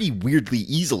died pretty weirdly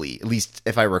easily, at least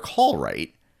if I recall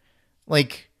right.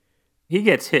 Like, he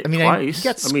gets hit he twice.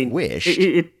 got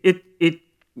squished. It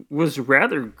was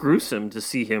rather gruesome to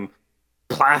see him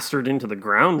plastered into the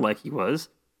ground like he was.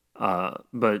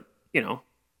 But,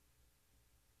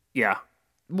 yeah.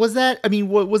 Was that,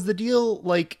 what was the deal?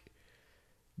 Like,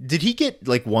 did he get,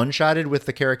 like, one-shotted with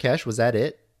the Karakesh? Was that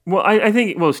it? Well, I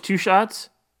think it was 2 shots.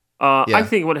 Yeah. I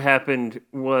think what happened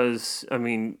was,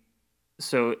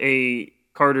 so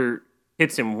Carter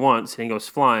hits him once and he goes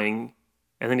flying,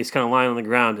 and then he's kind of lying on the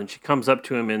ground, and she comes up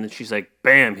to him and then she's like,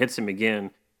 bam, hits him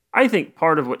again. I think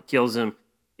part of what kills him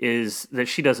is that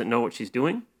she doesn't know what she's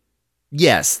doing.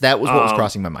 Yes, that was what was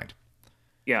crossing my mind.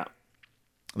 Yeah.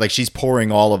 Like, she's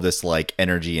pouring all of this, like,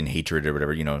 energy and hatred or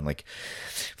whatever, like,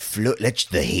 let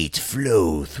the hate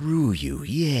flow through you.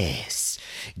 Yes.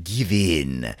 Give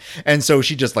in. And so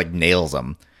she just, like, nails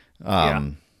him.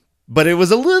 But it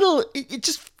was a little, it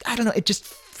just, I don't know, it just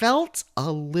felt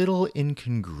a little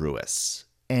incongruous.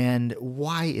 And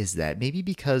why is that? Maybe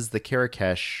because the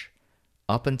Karakesh,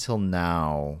 up until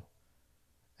now,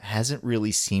 hasn't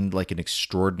really seemed like an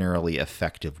extraordinarily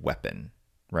effective weapon,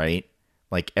 right?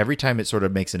 Like, every time it sort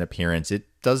of makes an appearance, it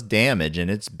does damage and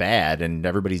it's bad and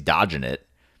everybody's dodging it.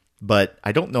 But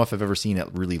I don't know if I've ever seen it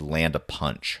really land a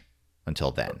punch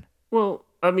until then. Well,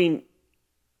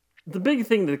 the big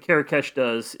thing that the Karakesh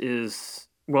does is,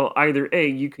 well, either A,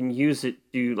 you can use it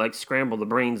to, like, scramble the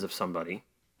brains of somebody.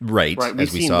 Right,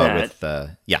 as we saw that. with,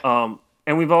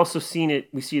 And we've also seen it,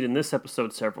 we see it in this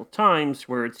episode several times,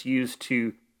 where it's used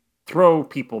to throw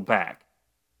people back.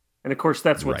 And of course,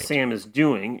 that's what Sam is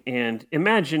doing. And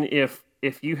imagine if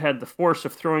you had the force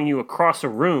of throwing you across a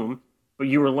room, but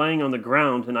you were laying on the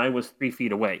ground and I was 3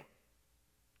 feet away.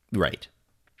 Right.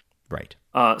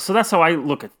 So that's how I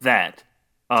look at that.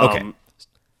 Okay.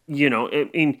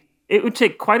 It would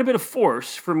take quite a bit of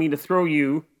force for me to throw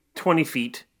you 20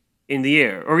 feet in the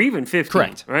air, or even 15.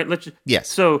 Correct. Right? Yes.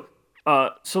 So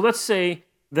let's say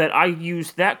that I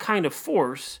use that kind of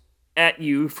force at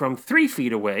you from 3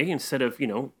 feet away instead of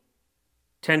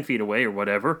 10 feet away or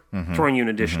whatever, throwing you an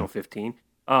additional 15.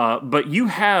 But you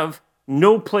have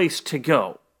no place to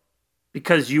go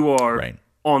because you are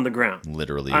on the ground.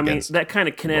 Literally. That kind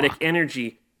of kinetic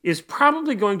energy is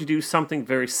probably going to do something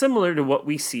very similar to what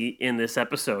we see in this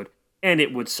episode, and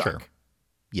it would suck. Sure.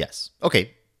 Yes.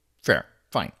 Okay. Fair.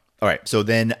 Fine. All right. So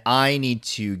then I need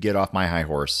to get off my high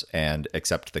horse and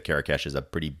accept the Karakesh is a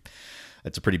pretty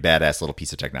badass little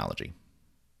piece of technology.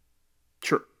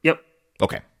 Sure. Yep.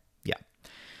 Okay. Yeah.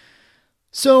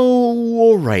 So,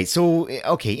 all right. So,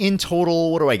 okay. In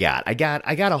total, what do I got? I got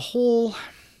a whole,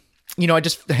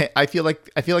 I feel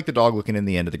like the dog looking in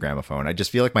the end of the gramophone. I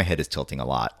just feel like my head is tilting a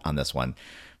lot on this one,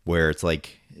 where it's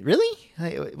like, really?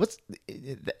 That's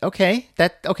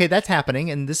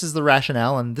happening, and this is the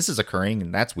rationale, and this is occurring,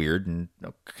 and that's weird, and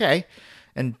okay.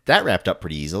 And that wrapped up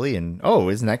pretty easily, and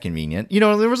isn't that convenient?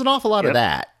 There was an awful lot of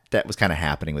that was kind of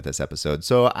happening with this episode.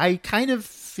 So I kind of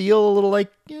feel a little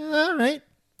like, all right,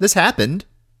 this happened,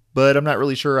 but I'm not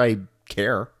really sure I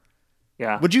care.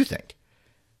 Yeah. What'd you think?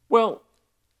 Well,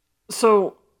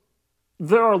 so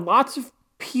there are lots of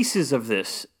pieces of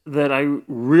this that I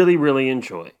really, really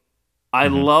enjoy. I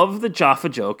love the Jaffa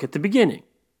joke at the beginning.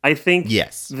 I think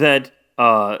that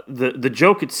the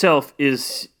joke itself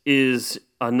is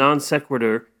a non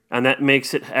sequitur, and that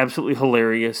makes it absolutely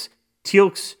hilarious.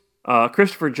 Teal'c's,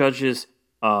 Christopher Judge's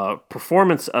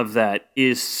performance of that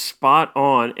is spot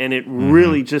on, and it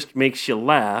really just makes you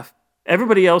laugh.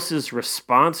 Everybody else's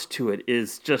response to it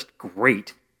is just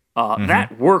great.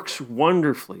 That works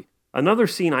wonderfully. Another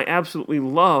scene I absolutely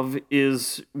love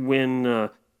is when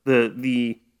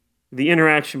the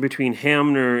interaction between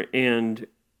Hamner and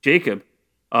Jacob,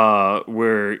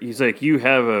 where he's like, "You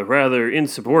have a rather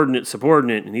insubordinate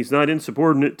subordinate, and he's not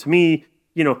insubordinate to me."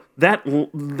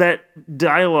 That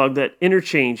dialogue, that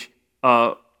interchange,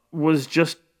 was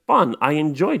just fun. I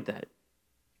enjoyed that.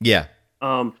 Yeah.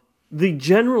 The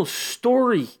general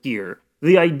story here,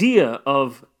 the idea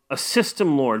of a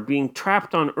system lord being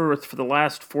trapped on Earth for the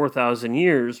last 4,000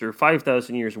 years or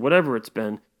 5,000 years, whatever it's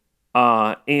been,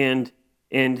 and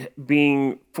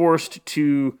being forced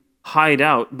to hide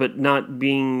out, but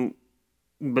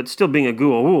still being a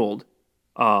Goa'uld,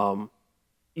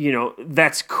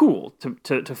 that's cool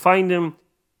to find him.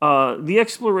 The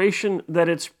exploration that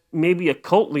it's maybe a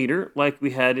cult leader like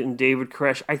we had in David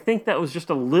Koresh, I think that was just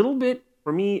a little bit,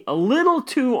 for me, a little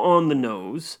too on the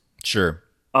nose. Sure.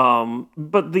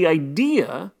 But the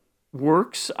idea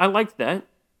works. I like that.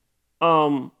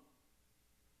 So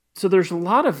there's a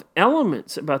lot of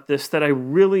elements about this that I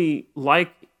really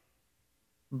like,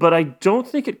 but I don't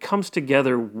think it comes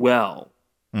together well.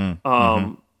 And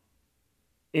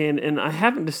I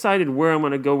haven't decided where I'm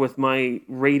going to go with my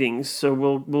ratings, so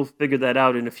we'll figure that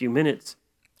out in a few minutes.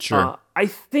 Sure. I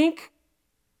think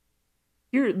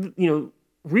here, rewatching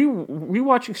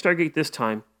Stargate this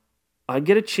time, I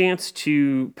get a chance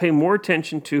to pay more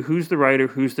attention to who's the writer,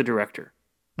 who's the director.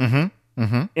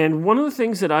 And one of the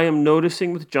things that I am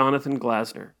noticing with Jonathan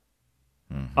Glasner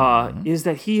is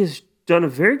that he has done a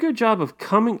very good job of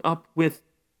coming up with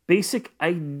basic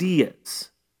ideas.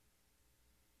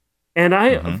 And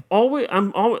I'm always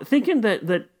thinking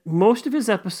that most of his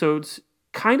episodes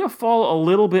kind of fall a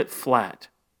little bit flat.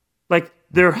 Like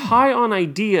they're high on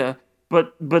idea,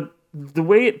 but the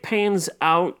way it pans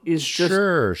out is just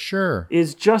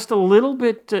is just a little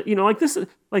bit like this.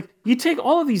 Like you take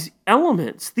all of these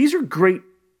elements; these are great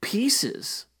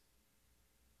pieces.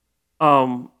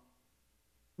 But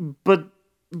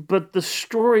the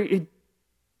story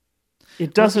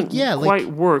it doesn't quite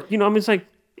work. It's like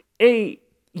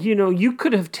you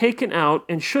could have taken out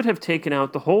and should have taken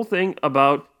out the whole thing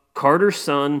about Carter's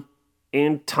son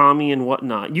and Tommy and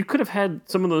whatnot. You could have had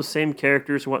some of those same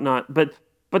characters and whatnot, but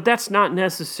that's not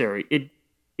necessary.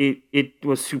 It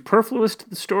was superfluous to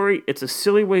the story. It's a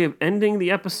silly way of ending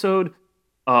the episode.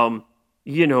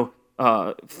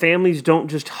 Families don't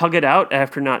just hug it out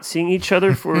after not seeing each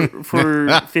other for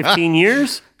 15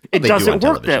 years. It doesn't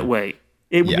work that way.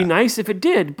 It would be nice if it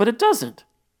did, but it doesn't.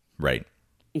 Right.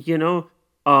 The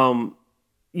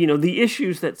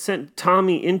issues that sent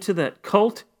Tommy into that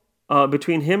cult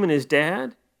between him and his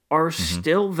dad are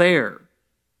still there.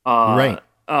 Right.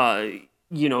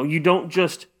 You don't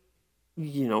just,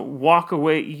 walk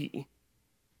away.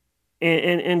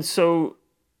 And so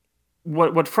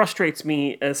what frustrates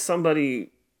me as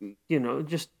somebody,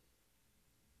 just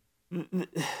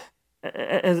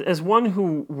as one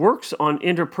who works on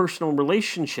interpersonal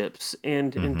relationships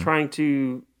and trying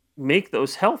to make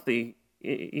those healthy,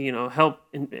 help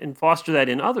and foster that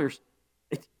in others,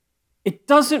 it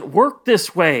doesn't work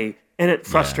this way, and it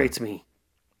frustrates me.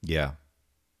 Yeah.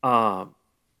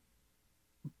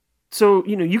 So,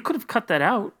 you could have cut that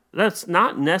out. That's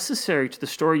not necessary to the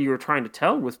story you were trying to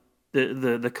tell with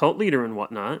the cult leader and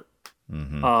whatnot.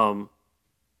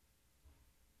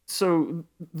 So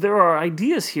there are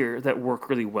ideas here that work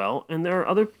really well, and there are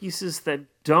other pieces that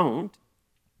don't.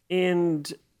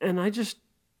 And I just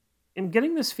am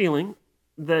getting this feeling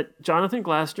that Jonathan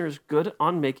Glasner is good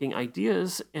on making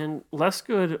ideas and less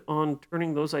good on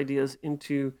turning those ideas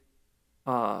into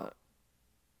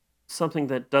something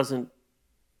that doesn't,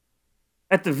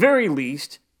 at the very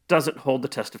least, doesn't hold the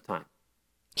test of time.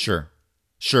 Sure.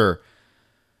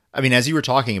 I mean, as you were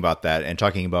talking about that and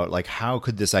talking about like how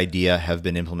could this idea have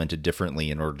been implemented differently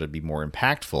in order to be more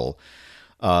impactful,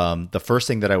 the first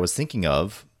thing that I was thinking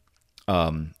of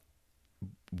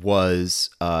was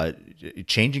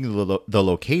changing the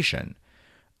location.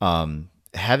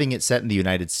 Having it set in the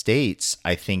United States,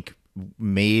 I think,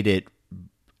 made it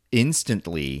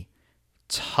instantly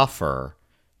tougher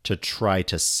to try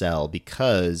to sell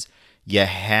because you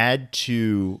had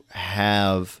to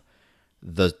have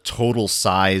the total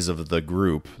size of the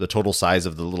group, the total size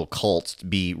of the little cult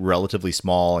be relatively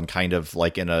small and kind of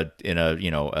like in a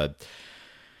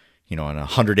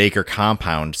 100-acre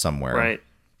compound somewhere. Right.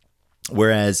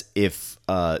 Whereas if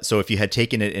you had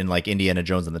taken it in like Indiana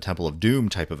Jones and the Temple of Doom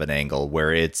type of an angle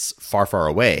where it's far, far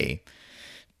away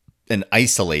and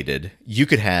isolated, you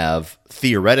could have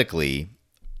theoretically,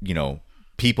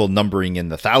 people numbering in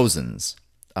the thousands,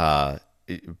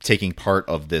 taking part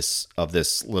of this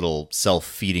little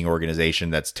self-feeding organization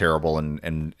that's terrible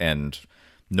and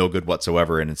no good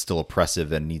whatsoever, and it's still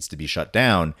oppressive and needs to be shut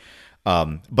down.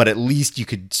 But at least you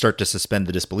could start to suspend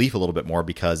the disbelief a little bit more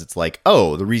because it's like,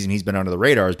 oh, the reason he's been under the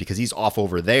radar is because he's off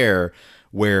over there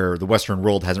where the Western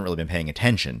world hasn't really been paying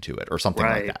attention to it or something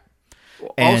like that.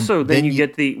 Also, then you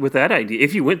get with that idea,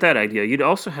 if you went that idea, you'd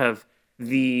also have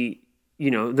then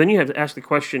you have to ask the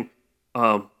question,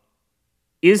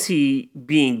 is he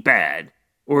being bad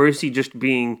or is he just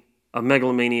being a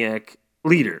megalomaniac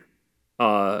leader?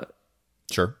 Sure.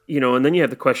 And then you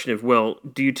have the question of, well,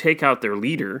 do you take out their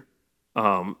leader?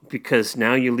 Because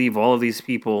now you leave all of these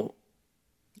people,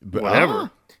 whatever.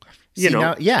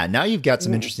 Now you've got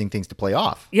some interesting things to play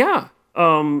off. Yeah.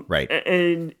 Right.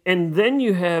 And then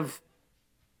you have,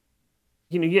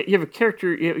 you have a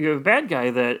character, you have a bad guy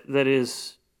that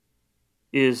is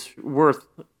worth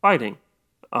fighting.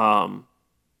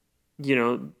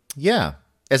 Yeah.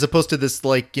 As opposed to this,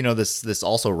 like, this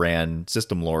also ran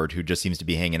system lord who just seems to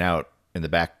be hanging out in the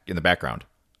background.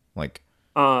 Like,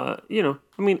 I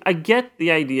get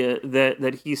the idea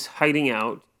that he's hiding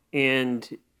out,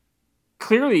 and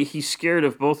clearly he's scared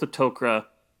of both the Tok'ra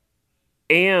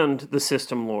and the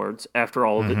System Lords after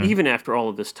all of it, even after all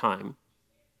of this time.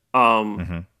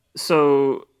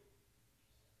 So,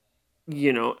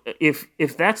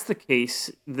 if that's the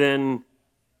case, then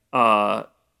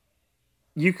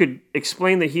you could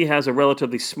explain that he has a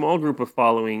relatively small group of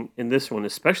following in this one,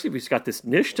 especially if he's got this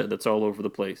Nishta that's all over the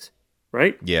place,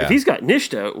 right? Yeah. If he's got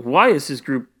Nishta, why is his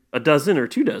group a dozen or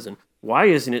 2 dozen? Why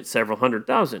isn't it several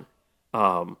 100,000?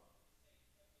 But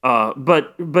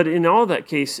in all that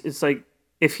case, it's like,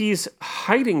 if he's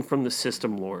hiding from the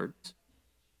System Lords,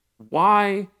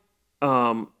 why,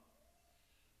 I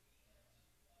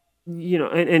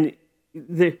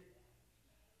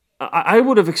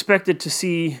would have expected to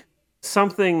see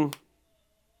something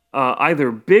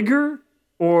either bigger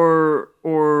or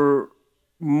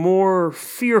more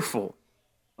fearful.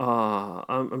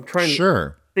 I'm trying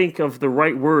to think of the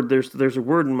right word. There's a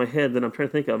word in my head that I'm trying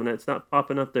to think of, and it's not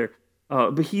popping up there.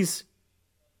 But he's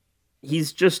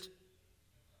got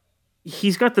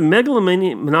the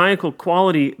megalomaniacal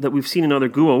quality that we've seen in other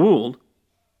Goa'uld.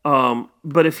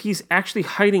 But if he's actually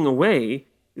hiding away,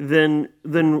 then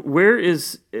where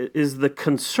is the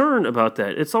concern about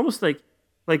that? It's almost like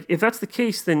if that's the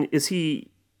case, then is he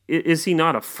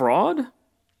not a fraud?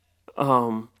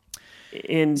 And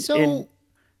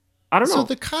I don't know. So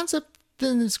the concept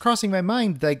then is crossing my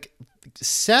mind. Like,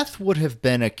 Seth would have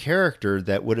been a character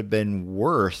that would have been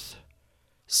worth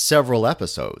several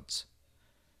episodes.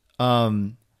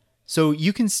 So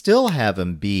you can still have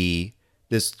him be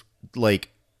this like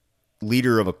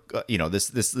leader of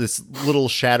this little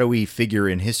shadowy figure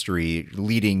in history,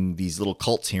 leading these little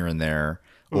cults here and there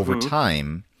over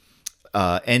time,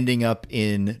 ending up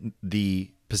in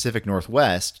the Pacific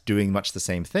Northwest doing much the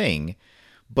same thing.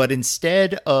 But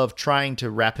instead of trying to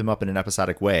wrap him up in an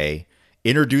episodic way,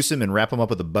 introduce him and wrap him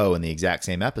up with a bow in the exact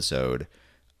same episode,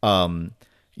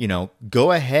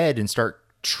 go ahead and start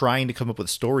trying to come up with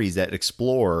stories that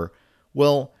explore,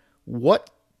 well, what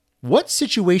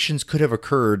situations could have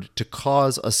occurred to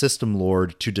cause a System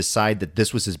Lord to decide that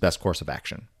this was his best course of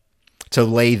action, to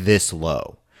lay this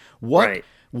low?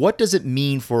 What does it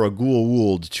mean for a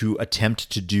Goa'uld to attempt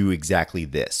to do exactly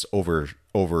this over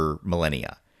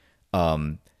millennia?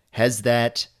 Has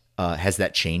that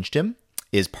changed him?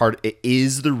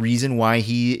 Is the reason why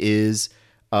he is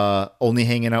only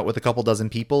hanging out with a couple dozen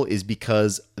people is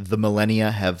because the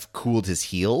millennia have cooled his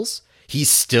heels? He's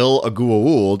still a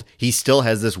Goa'uld. He still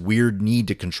has this weird need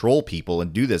to control people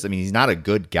and do this. I mean, he's not a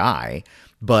good guy,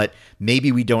 but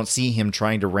maybe we don't see him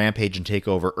trying to rampage and take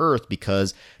over Earth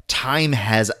because time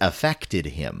has affected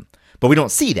him. But we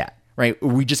don't see that, right?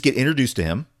 We just get introduced to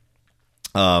him.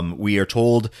 We are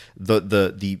told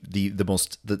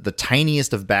the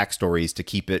tiniest of backstories to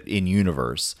keep it in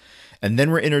universe, and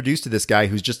then we're introduced to this guy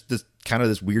who's just this kind of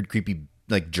this weird, creepy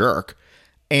like jerk,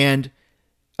 and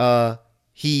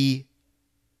he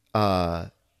behaves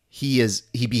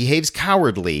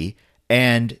cowardly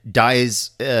and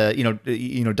dies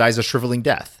dies a shriveling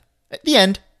death at the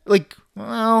end. Like,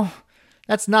 well,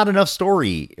 that's not enough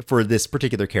story for this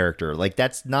particular character. Like,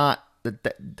 that's not.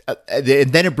 And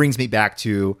then it brings me back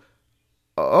to,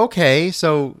 okay,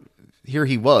 so here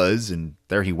he was and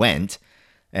there he went,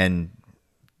 and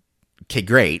okay,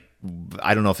 great.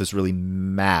 I don't know if this really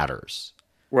matters,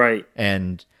 right?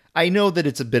 And I know that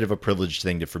it's a bit of a privileged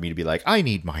thing for me to be like, I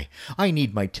need my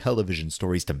television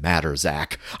stories to matter,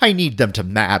 Zach. I need them to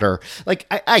matter. Like,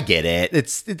 I get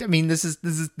it. I mean, this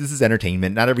is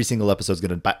entertainment. Not every single episode is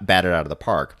going to bat it out of the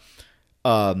park.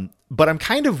 But I'm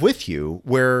kind of with you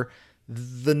where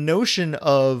the notion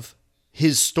of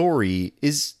his story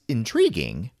is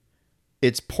intriguing.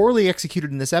 It's poorly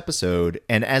executed in this episode,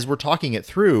 and as we're talking it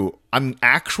through, I'm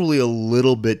actually a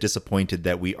little bit disappointed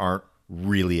that we aren't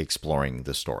really exploring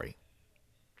the story.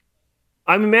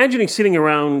 I'm imagining sitting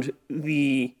around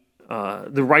the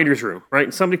writer's room, right?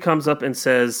 And somebody comes up and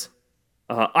says,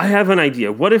 I have an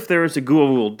idea. What if there is a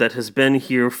Goa'uld that has been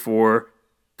here for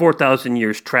 4,000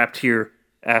 years, trapped here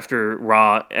after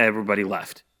everybody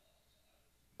left?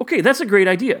 Okay, that's a great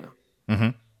idea.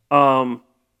 Mm-hmm.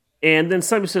 And then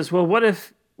somebody says, well, what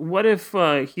if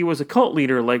he was a cult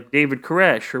leader like David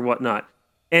Koresh or whatnot?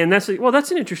 And that's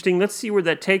an interesting, let's see where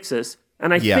that takes us.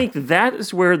 And I think that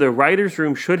is where the writer's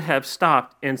room should have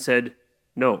stopped and said,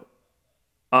 no.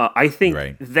 I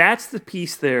think that's the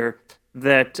piece there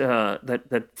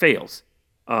that fails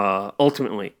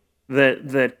ultimately.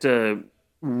 That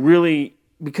really,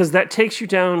 because that takes you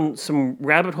down some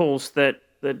rabbit holes that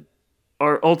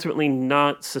are ultimately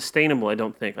not sustainable, I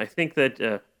don't think. I think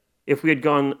that if we had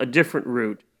gone a different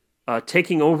route,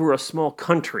 taking over a small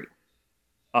country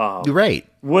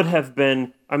would have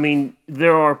been, I mean,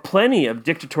 there are plenty of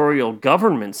dictatorial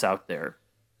governments out there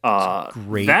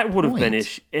Great that would have been point.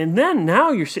 ish. And then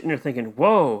now you're sitting there thinking,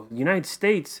 whoa, the United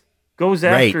States goes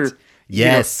after Right.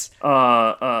 Yes.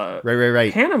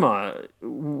 Right. Panama,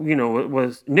 it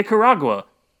was Nicaragua.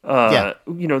 Yeah.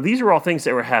 These are all things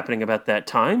that were happening about that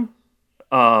time.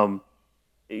 There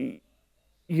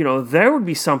would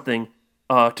be something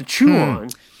to chew on,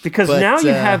 because But, now you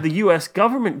have the U.S.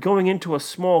 government going into a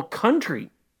small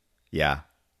country. Yeah.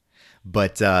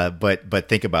 But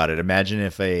think about it. Imagine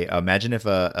if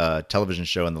a television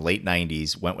show in the late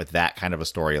 90s went with that kind of a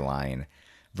storyline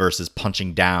versus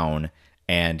punching down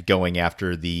and going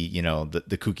after the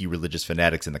kooky religious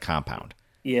fanatics in the compound.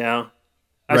 Yeah.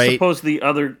 I Right. suppose the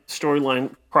other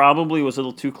storyline probably was a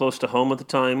little too close to home at the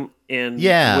time, and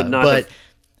Yeah, would not but have.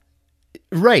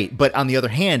 right. But on the other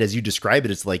hand, as you describe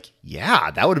it, it's like,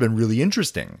 yeah, that would have been really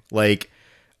interesting. Like,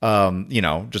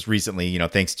 just recently,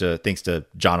 thanks to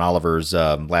John Oliver's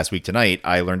Last Week Tonight,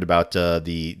 I learned about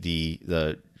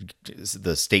the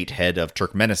state head of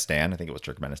Turkmenistan. I think it was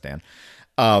Turkmenistan.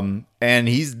 And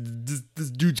this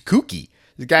dude's kooky.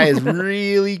 The guy is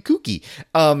really kooky.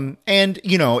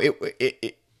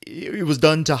 It was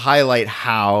done to highlight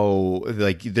how,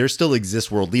 like, there still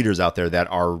exist world leaders out there that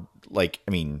are, like,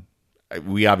 I mean,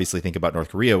 we obviously think about North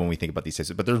Korea when we think about these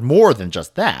things, but there's more than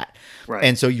just that. Right.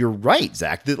 And so you're right,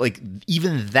 Zach, that, like,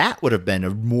 even that would have been a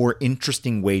more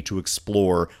interesting way to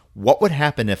explore what would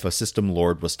happen if a system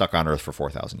lord was stuck on Earth for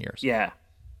 4,000 years. Yeah.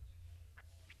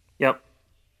 Yep.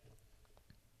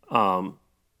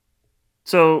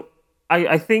 So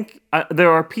I think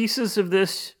there are pieces of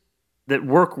this that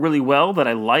work really well that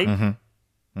I like.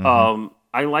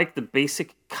 I like the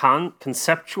basic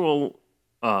conceptual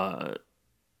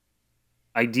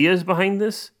ideas behind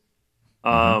this.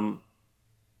 But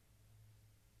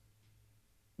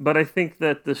I think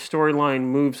that the storyline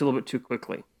moves a little bit too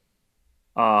quickly,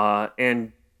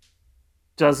 and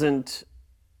doesn't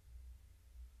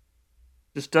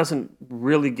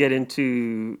really get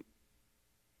into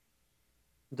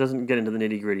the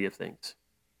nitty-gritty of things.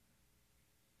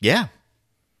 Yeah.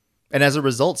 And as a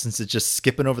result, since it's just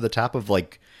skipping over the top of,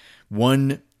 like,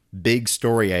 one big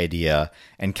story idea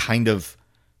and kind of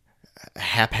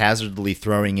haphazardly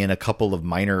throwing in a couple of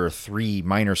three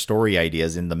minor story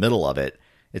ideas in the middle of it,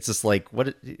 it's just like,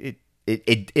 what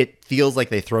it feels like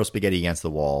they throw spaghetti against the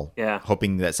wall, Yeah.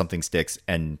 hoping that something sticks,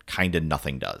 and kind of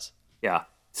nothing does. Yeah.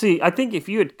 See, I think if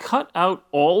you had cut out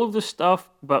all of the stuff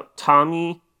about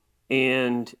Tommy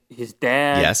and his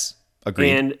dad, Yes,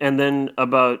 agreed. and then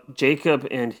about Jacob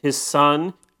and his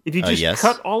son, if you just yes.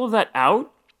 cut all of that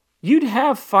out, you'd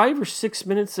have 5 or 6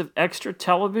 minutes of extra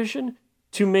television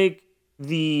to make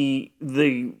the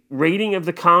rating of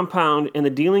the compound and the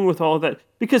dealing with all of that.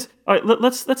 Because all right,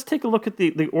 let's take a look at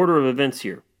the order of events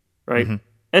here, right?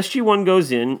 SG-1 goes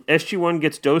in. SG-1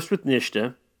 gets dosed with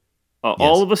Nishta.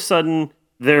 All of a sudden,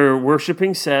 they're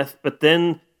worshiping Seth, but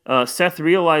then Seth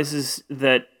realizes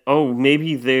that,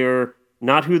 maybe they're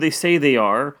not who they say they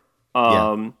are.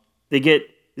 They get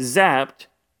zapped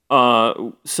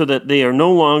so that they are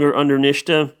no longer under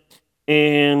Nishta,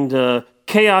 and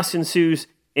chaos ensues,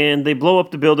 and they blow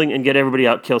up the building and get everybody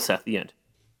out, kill Seth, the end.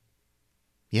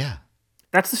 Yeah.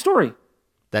 That's the story.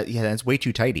 That's way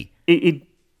too tidy.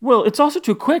 Well, it's also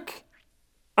too quick.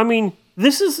 I mean,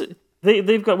 this is...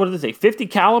 They've got, what do they say, 50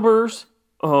 calibers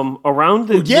around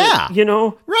the...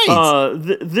 Right.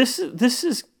 This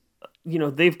is...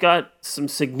 they've got some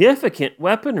significant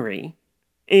weaponry.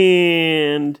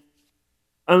 And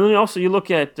then also you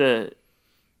look at...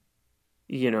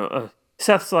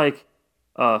 Seth's like,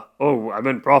 I've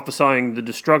been prophesying the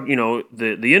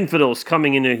the infidels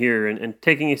coming into here and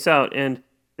taking us out. And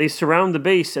they surround the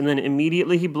base, and then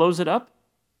immediately he blows it up.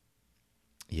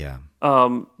 Yeah.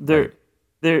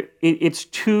 It's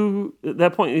too, at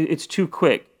that point, it's too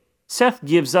quick. Seth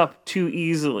gives up too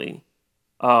easily.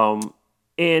 And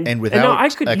without now you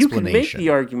can make explanation. the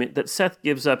argument that Seth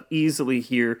gives up easily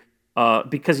here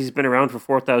because he's been around for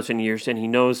 4,000 years and he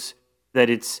knows that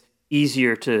it's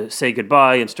easier to say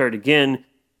goodbye and start again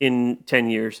in 10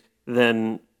 years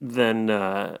than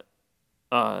to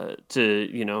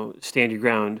stand your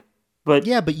ground. But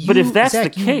if that's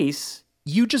Zach, the case,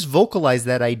 you just vocalize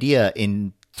that idea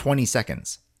in 20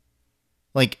 seconds.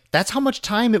 Like, that's how much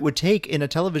time it would take in a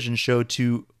television show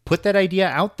to put that idea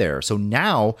out there. So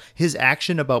now his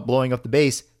action about blowing up the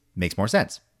base makes more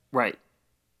sense. right.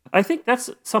 I think that's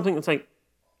something that's like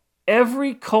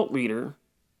every cult leader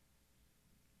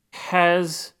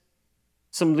has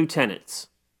some lieutenants,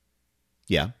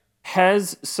 Yeah.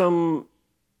 has some,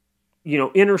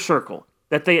 inner circle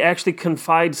that they actually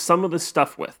confide some of the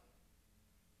stuff with.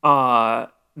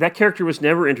 That character was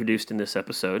never introduced in this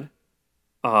episode.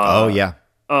 Yeah.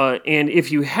 And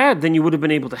if you had, then you would have been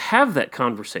able to have that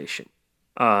conversation.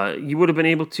 You would have been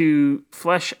able to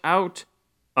flesh out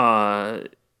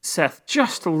Seth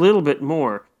just a little bit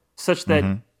more, such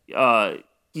that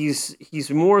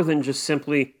he's more than just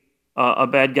simply a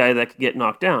bad guy that could get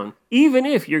knocked down. Even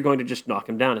if you're going to just knock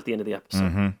him down at the end of the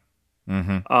episode,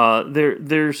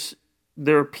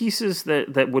 there are pieces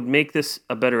that would make this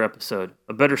a better episode,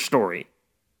 a better story.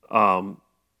 Now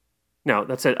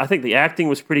that said, I think the acting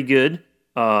was pretty good.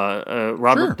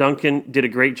 Robert Duncan did a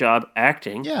great job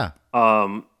acting. Yeah.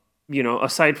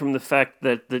 Aside from the fact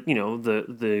that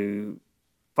the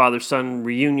father-son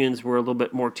reunions were a little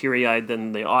bit more teary-eyed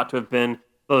than they ought to have been,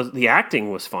 the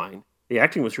acting was fine. The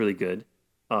acting was really good.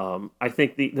 I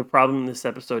think the problem in this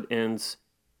episode ends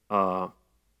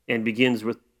and begins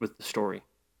with the story.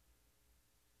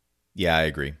 Yeah, I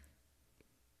agree.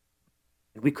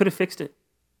 We could have fixed it.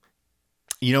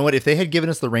 You know what? If they had given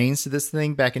us the reins to this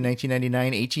thing back in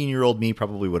 1999, 18-year-old me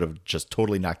probably would have just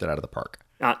totally knocked it out of the park.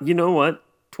 You know what?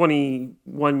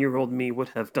 21-year-old me would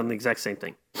have done the exact same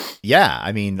thing. Yeah,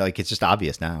 I mean, like, it's just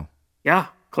obvious now. Yeah,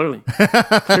 clearly.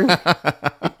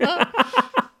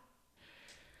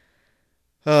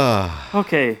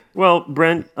 Okay, well,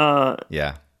 Brent,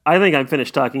 yeah. I think I'm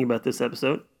finished talking about this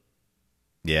episode.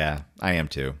 Yeah, I am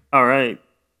too. All right.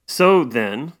 So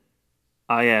then,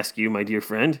 I ask you, my dear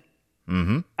friend,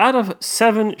 out of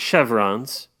 7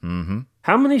 chevrons,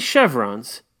 how many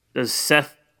chevrons does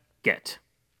Seth get?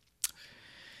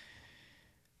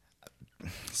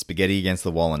 Spaghetti against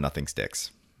the wall and nothing sticks.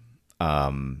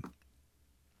 I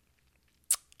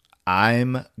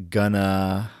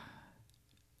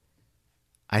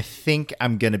think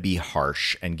I'm gonna be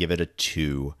harsh and give it a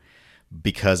 2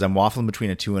 because I'm waffling between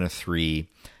a 2 and a 3,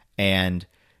 and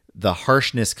the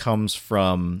harshness comes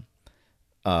from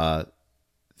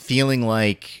feeling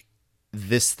like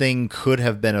this thing could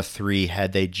have been a 3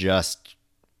 had they just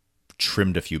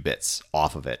trimmed a few bits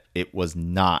off of it. It was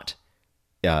not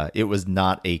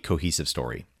a cohesive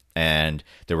story, and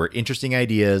there were interesting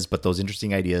ideas, but those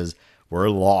interesting ideas were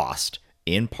lost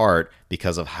in part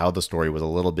because of how the story was a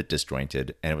little bit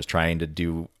disjointed, and it was trying to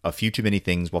do a few too many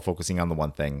things while focusing on the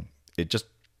one thing. And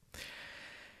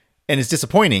it's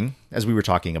disappointing as we were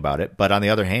talking about it. But on the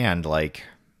other hand, like,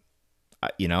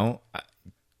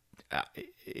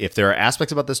 if there are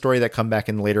aspects about the story that come back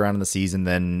in later on in the season,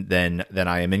 then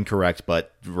I am incorrect.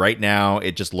 But right now,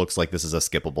 it just looks like this is a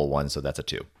skippable one, so that's a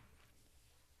 2.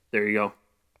 There you go.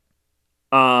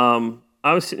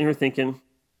 I was sitting here thinking,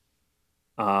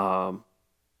 I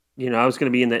was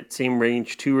going to be in that same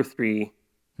range, 2 or 3.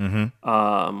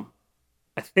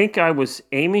 I think I was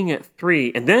aiming at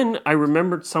 3, and then I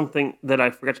remembered something that I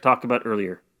forgot to talk about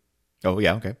earlier. Oh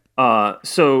yeah, okay.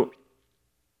 So,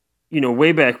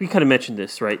 way back, we kind of mentioned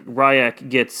this, right? Ryak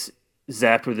gets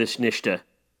zapped with this Nishta.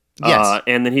 Yes.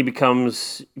 And then he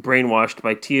becomes brainwashed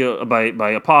by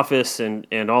Apophis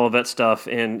and all of that stuff,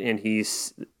 and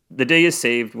the day is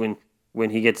saved when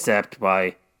he gets zapped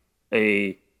by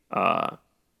a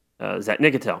Zat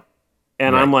Nicotel.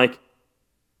 And right. I'm like,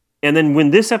 and then when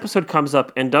this episode comes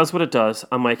up and does what it does,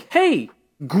 I'm like, hey,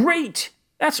 great!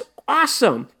 That's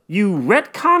awesome! You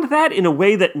retconned that in a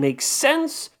way that makes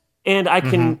sense, and I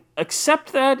can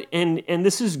accept that, and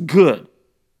this is good.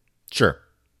 Sure.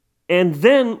 And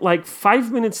then, like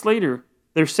 5 minutes later,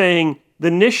 they're saying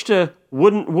the Nishta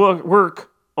wouldn't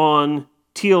work on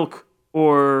Teal'c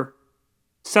or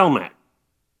Selmak.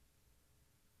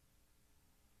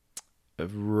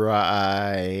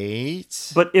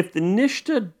 Right. But if the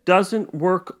Nishta doesn't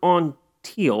work on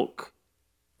Teal'c,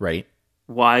 right,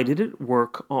 why did it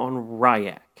work on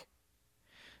Ryak?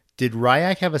 Did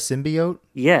Ryak have a symbiote?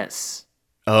 Yes.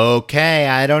 Okay,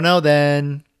 I don't know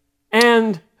then.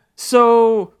 And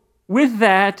so with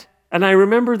that, and I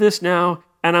remember this now,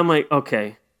 and I'm like,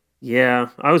 okay, yeah,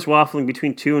 I was waffling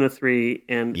between 2 and a 3,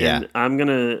 and I'm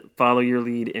gonna follow your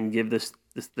lead and give this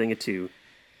thing a 2.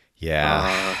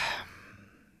 Yeah.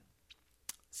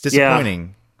 It's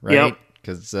disappointing, right?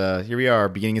 Because here we are,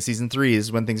 beginning of season 3. This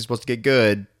is when things are supposed to get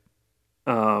good.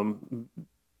 And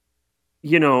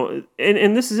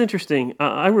this is interesting.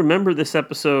 I remember this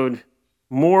episode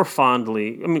more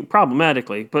fondly. I mean,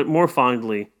 problematically, but more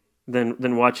fondly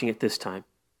than watching it this time.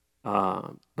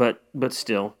 But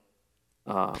still.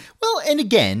 Well, and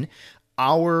again,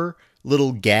 our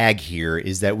little gag here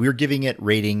is that we're giving it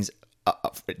ratings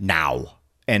now.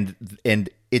 And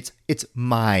it's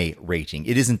my rating.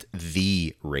 It isn't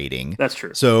the rating. That's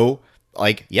true. So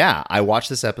like, yeah, I watched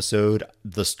this episode.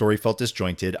 The story felt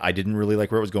disjointed. I didn't really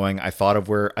like where it was going. I thought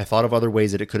of other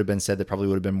ways that it could have been said that probably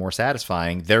would have been more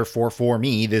satisfying. Therefore, for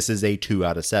me, this is a 2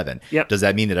 out of 7. Yep. Does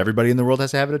that mean that everybody in the world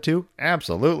has to have it a 2?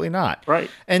 Absolutely not. Right.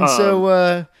 And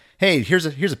so, hey, here's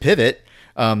a pivot.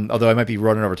 Although I might be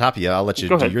running over top of you, I'll let you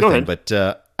do your thing. But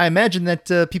I imagine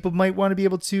that people might want to be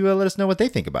able to let us know what they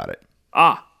think about it.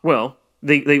 Well,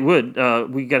 they would.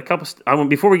 We got a couple.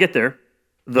 Before we get there,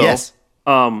 though. Yes.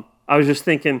 I was just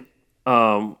thinking.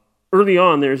 Early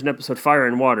on, there's an episode, Fire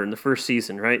and Water, in the first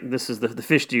season. Right. This is the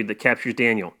fish dude that captures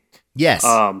Daniel. Yes.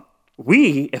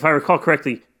 We, if I recall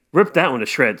correctly, ripped that one to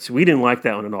shreds. We didn't like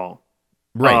that one at all.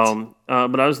 Right.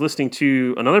 But I was listening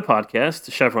to another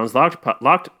podcast, Chevron's Locked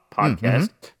podcast. Mm-hmm.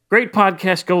 Great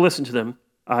podcast. Go listen to them.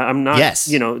 I'm not.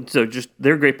 Yes. So just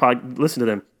they're great pod. Listen to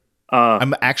them.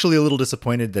 I'm actually a little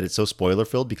disappointed that it's so spoiler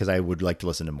filled because I would like to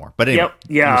listen to more. But anyway,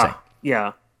 yeah.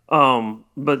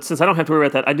 But since I don't have to worry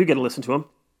about that, I do get to listen to them.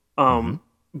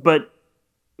 But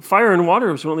Fire and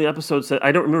Water was one of the episodes that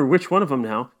I don't remember which one of them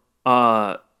now.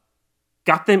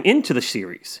 Got them into the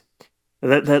series.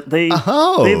 That they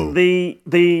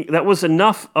that was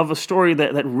enough of a story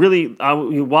that really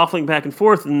waffling back and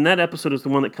forth, and that episode is the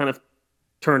one that kind of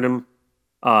turned them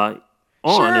on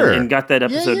and got that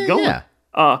episode going. Yeah.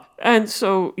 And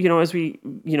so as we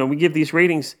we give these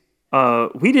ratings,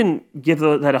 we didn't give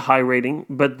that a high rating,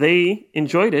 but they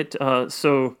enjoyed it.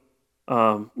 So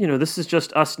this is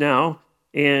just us now,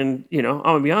 and I'm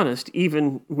gonna be honest.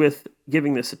 Even with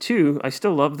giving this a 2, I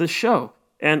still love this show,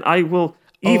 and I will.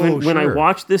 Even when I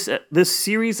watch this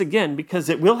series again, because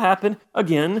it will happen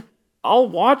again, I'll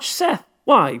watch Seth.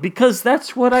 Why? Because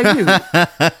that's what I do.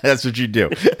 That's what you do.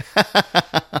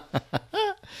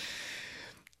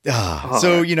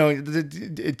 So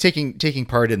taking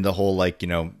part in the whole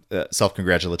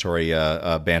self-congratulatory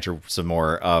banter some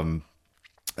more.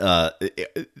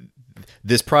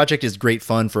 This project is great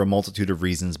fun for a multitude of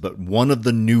reasons, but one of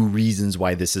the new reasons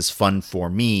why this is fun for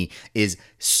me is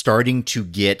starting to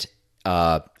get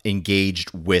engaged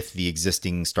with the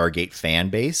existing Stargate fan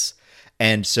base.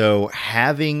 And so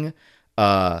having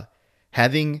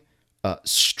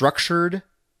structured,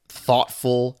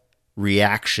 thoughtful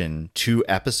reaction to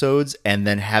episodes and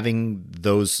then having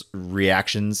those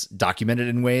reactions documented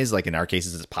in ways, like in our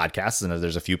cases it's podcasts, and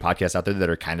there's a few podcasts out there that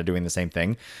are kind of doing the same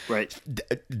thing. Right.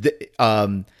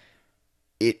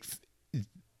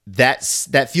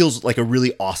 That feels like a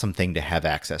really awesome thing to have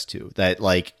access to. That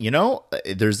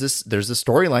there's this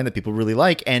storyline that people really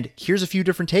like, and here's a few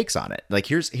different takes on it. Like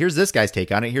here's this guy's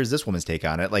take on it, here's this woman's take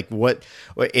on it. Like we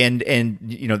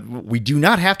do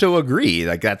not have to agree.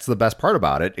 Like that's the best part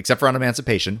about it, except for on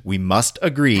Emancipation. We must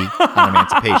agree on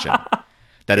Emancipation.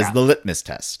 That is the litmus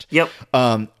test. Yep.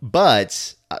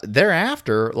 But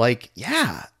thereafter,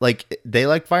 they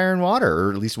like Fire and Water,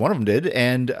 or at least one of them did,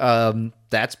 and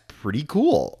that's pretty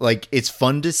cool. Like it's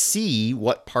fun to see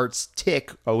what parts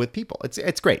tick with people.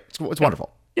 It's great. It's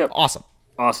wonderful. Yep. Awesome.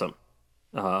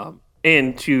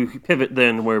 And to pivot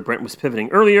then where Brent was pivoting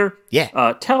earlier.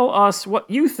 Yeah. Tell us what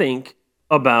you think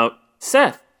about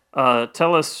Seth.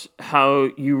 Tell us how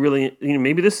you really,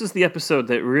 maybe this is the episode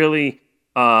that really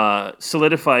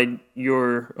solidified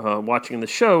your watching the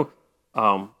show.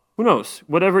 Who knows?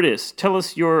 Whatever it is, tell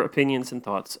us your opinions and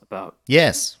thoughts about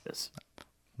this.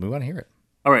 We want to hear it.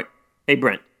 All right. Hey,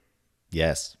 Brent.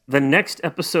 Yes. The next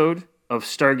episode of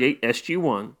Stargate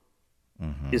SG-1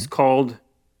 is called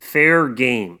Fair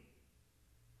Game.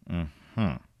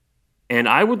 Mm-hmm. And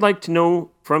I would like to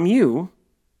know from you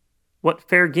what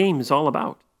Fair Game is all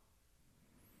about.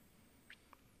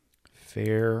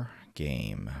 Fair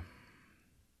Game.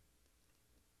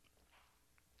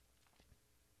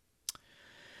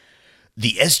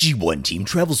 The SG-1 team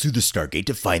travels through the Stargate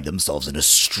to find themselves in a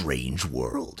strange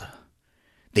world.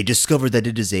 They discover that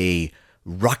it is a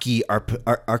rocky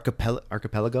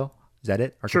archipelago. Is that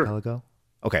it? Archipelago? Sure.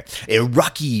 Okay. A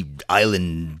rocky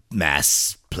island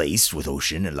mass place with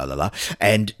ocean and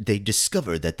And they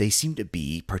discover that they seem to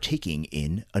be partaking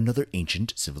in another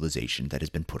ancient civilization that has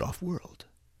been put off world.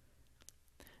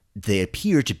 They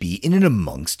appear to be in and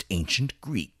amongst ancient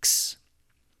Greeks.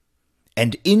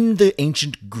 And in the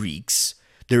ancient Greeks,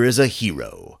 there is a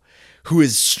hero who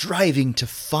is striving to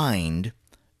find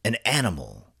an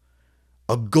animal,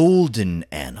 a golden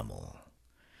animal,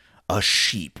 a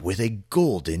sheep with a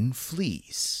golden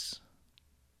fleece.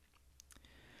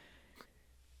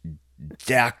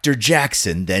 Dr.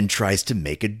 Jackson then tries to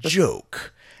make a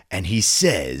joke, and he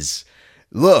says,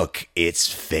 "Look,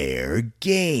 it's fair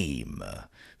game."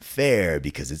 Fair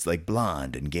because it's like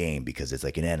blonde, and game because it's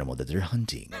like an animal that they're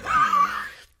hunting.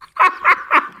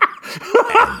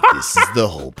 This is the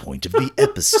whole point of the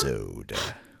episode.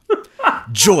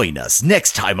 Join us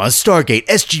next time on Stargate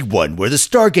SG-1, where the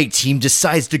Stargate team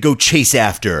decides to go chase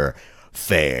after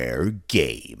fair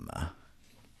game.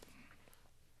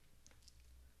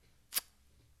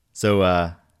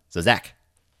 So Zach.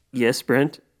 Yes,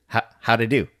 Brent. How'd I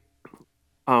do?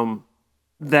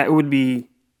 That would be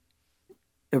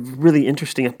a really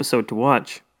interesting episode to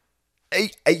watch.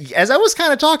 As I was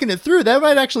kind of talking it through, that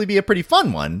might actually be a pretty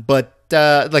fun one, but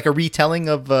like a retelling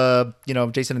of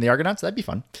Jason and the Argonauts, that'd be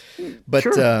fun. But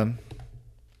Sure.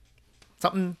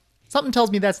 something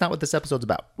tells me that's not what this episode's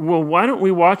about. Well, why don't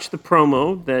we watch the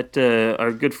promo that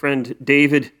our good friend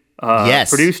David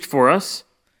produced for us?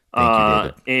 Thank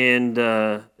you, David.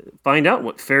 And find out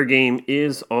what Fair Game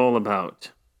is all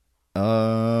about.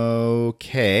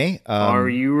 Okay. Are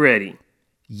you ready?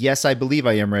 Yes, I believe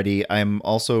I am ready. I'm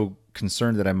also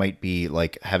concerned that I might be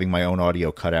like having my own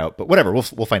audio cut out, but whatever. We'll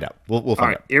find out. We'll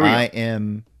find out. Here we go. I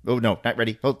am. Oh no, not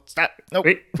ready. Oh, stop. No.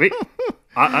 Wait.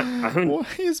 I haven't. Why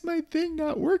is my thing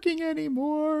not working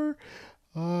anymore?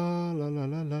 La la la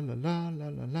la la la la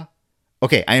la la.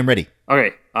 Okay, I am ready.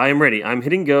 Okay, I am ready. I'm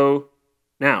hitting go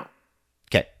now.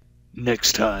 Okay.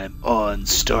 Next time on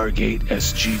Stargate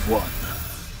SG-1.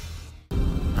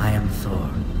 I am Thor.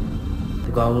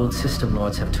 The Goa'uld System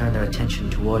Lords have turned their attention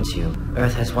towards you.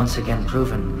 Earth has once again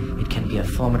proven it can be a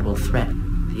formidable threat.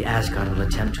 The Asgard will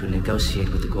attempt to negotiate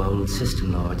with the Goa'uld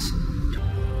System Lords.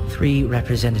 3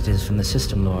 representatives from the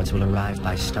System Lords will arrive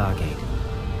by Stargate.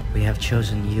 We have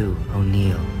chosen you,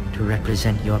 O'Neill, to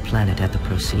represent your planet at the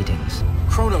proceedings.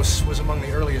 Kronos was among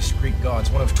the earliest Greek gods,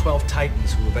 one of 12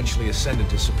 titans who eventually ascended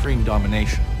to supreme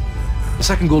domination. The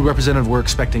second Goa'uld representative we're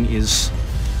expecting is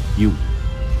you.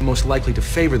 Most likely to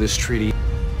favor this treaty.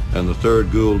 And the third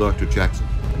Goa'uld, Dr. Jackson.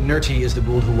 Nerti is the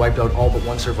Goa'uld who wiped out all but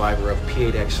one survivor of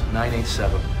P8X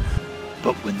 987.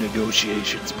 But when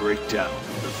negotiations break down,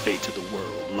 the fate of the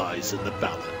world lies in the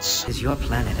balance. Is your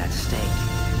planet at stake?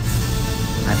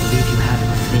 I believe you have it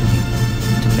within you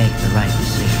to make the right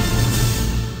decision.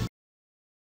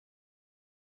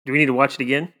 Do we need to watch it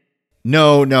again?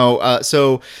 No.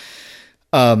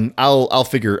 I'll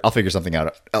figure something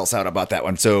else out about that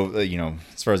one. So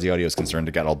as far as the audio is concerned,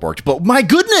 it got all borked. But my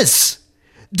goodness,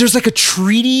 there's like a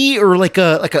treaty or like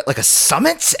a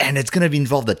summit, and it's gonna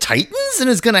involve the Titans, and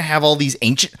it's gonna have all these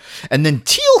ancient. And then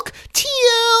Teal'c.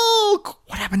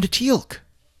 What happened to Teal'c?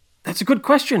 That's a good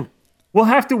question. We'll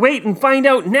have to wait and find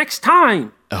out next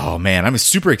time. Oh man, I'm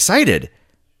super excited.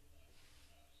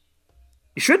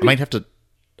 You should I be. might have to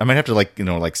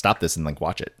stop this and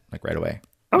watch it right away.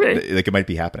 Okay. Like it might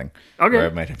be happening. Okay. Or I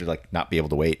might have to not be able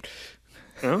to wait.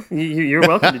 Well, you're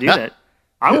welcome to do that.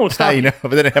 I won't stop.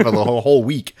 But then I have a whole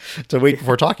week to wait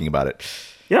before talking about it.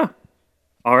 Yeah.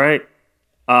 All right.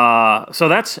 So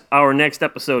that's our next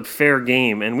episode, Fair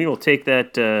Game, and we will take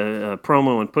that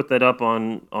promo and put that up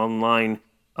online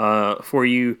for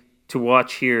you to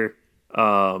watch here.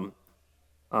 I'll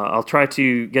try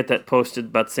to get that posted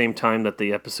about the same time that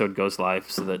the episode goes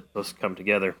live, so that those come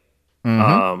together.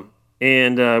 Mm-hmm.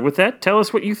 And with that, tell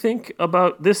us what you think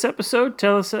about this episode.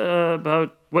 Tell us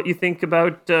about what you think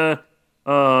about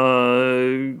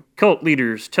cult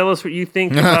leaders. Tell us what you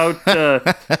think about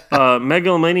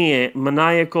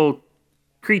megalomaniacal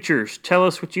creatures. Tell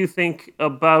us what you think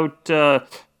about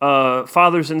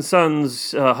fathers and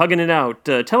sons hugging it out.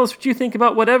 Tell us what you think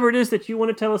about whatever it is that you want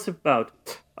to tell us about.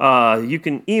 You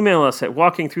can email us at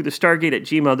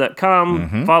walkingthroughthestargate@gmail.com.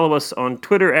 Mm-hmm. Follow us on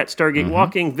Twitter at Stargate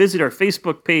Walking. Visit our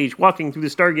Facebook page, Walking Through the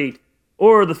Stargate,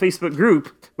 or the Facebook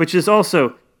group, which is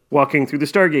also Walking Through the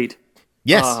Stargate.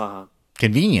 Yes.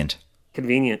 Convenient.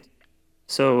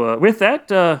 So with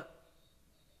that,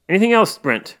 anything else,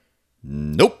 Brent?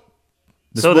 Nope.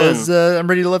 I'm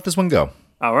ready to let this one go.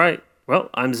 All right. Well,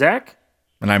 I'm Zach.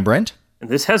 And I'm Brent. And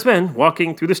this has been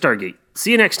Walking Through the Stargate.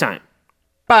 See you next time.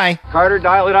 Bye. Carter,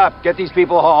 dial it up. Get these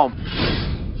people home.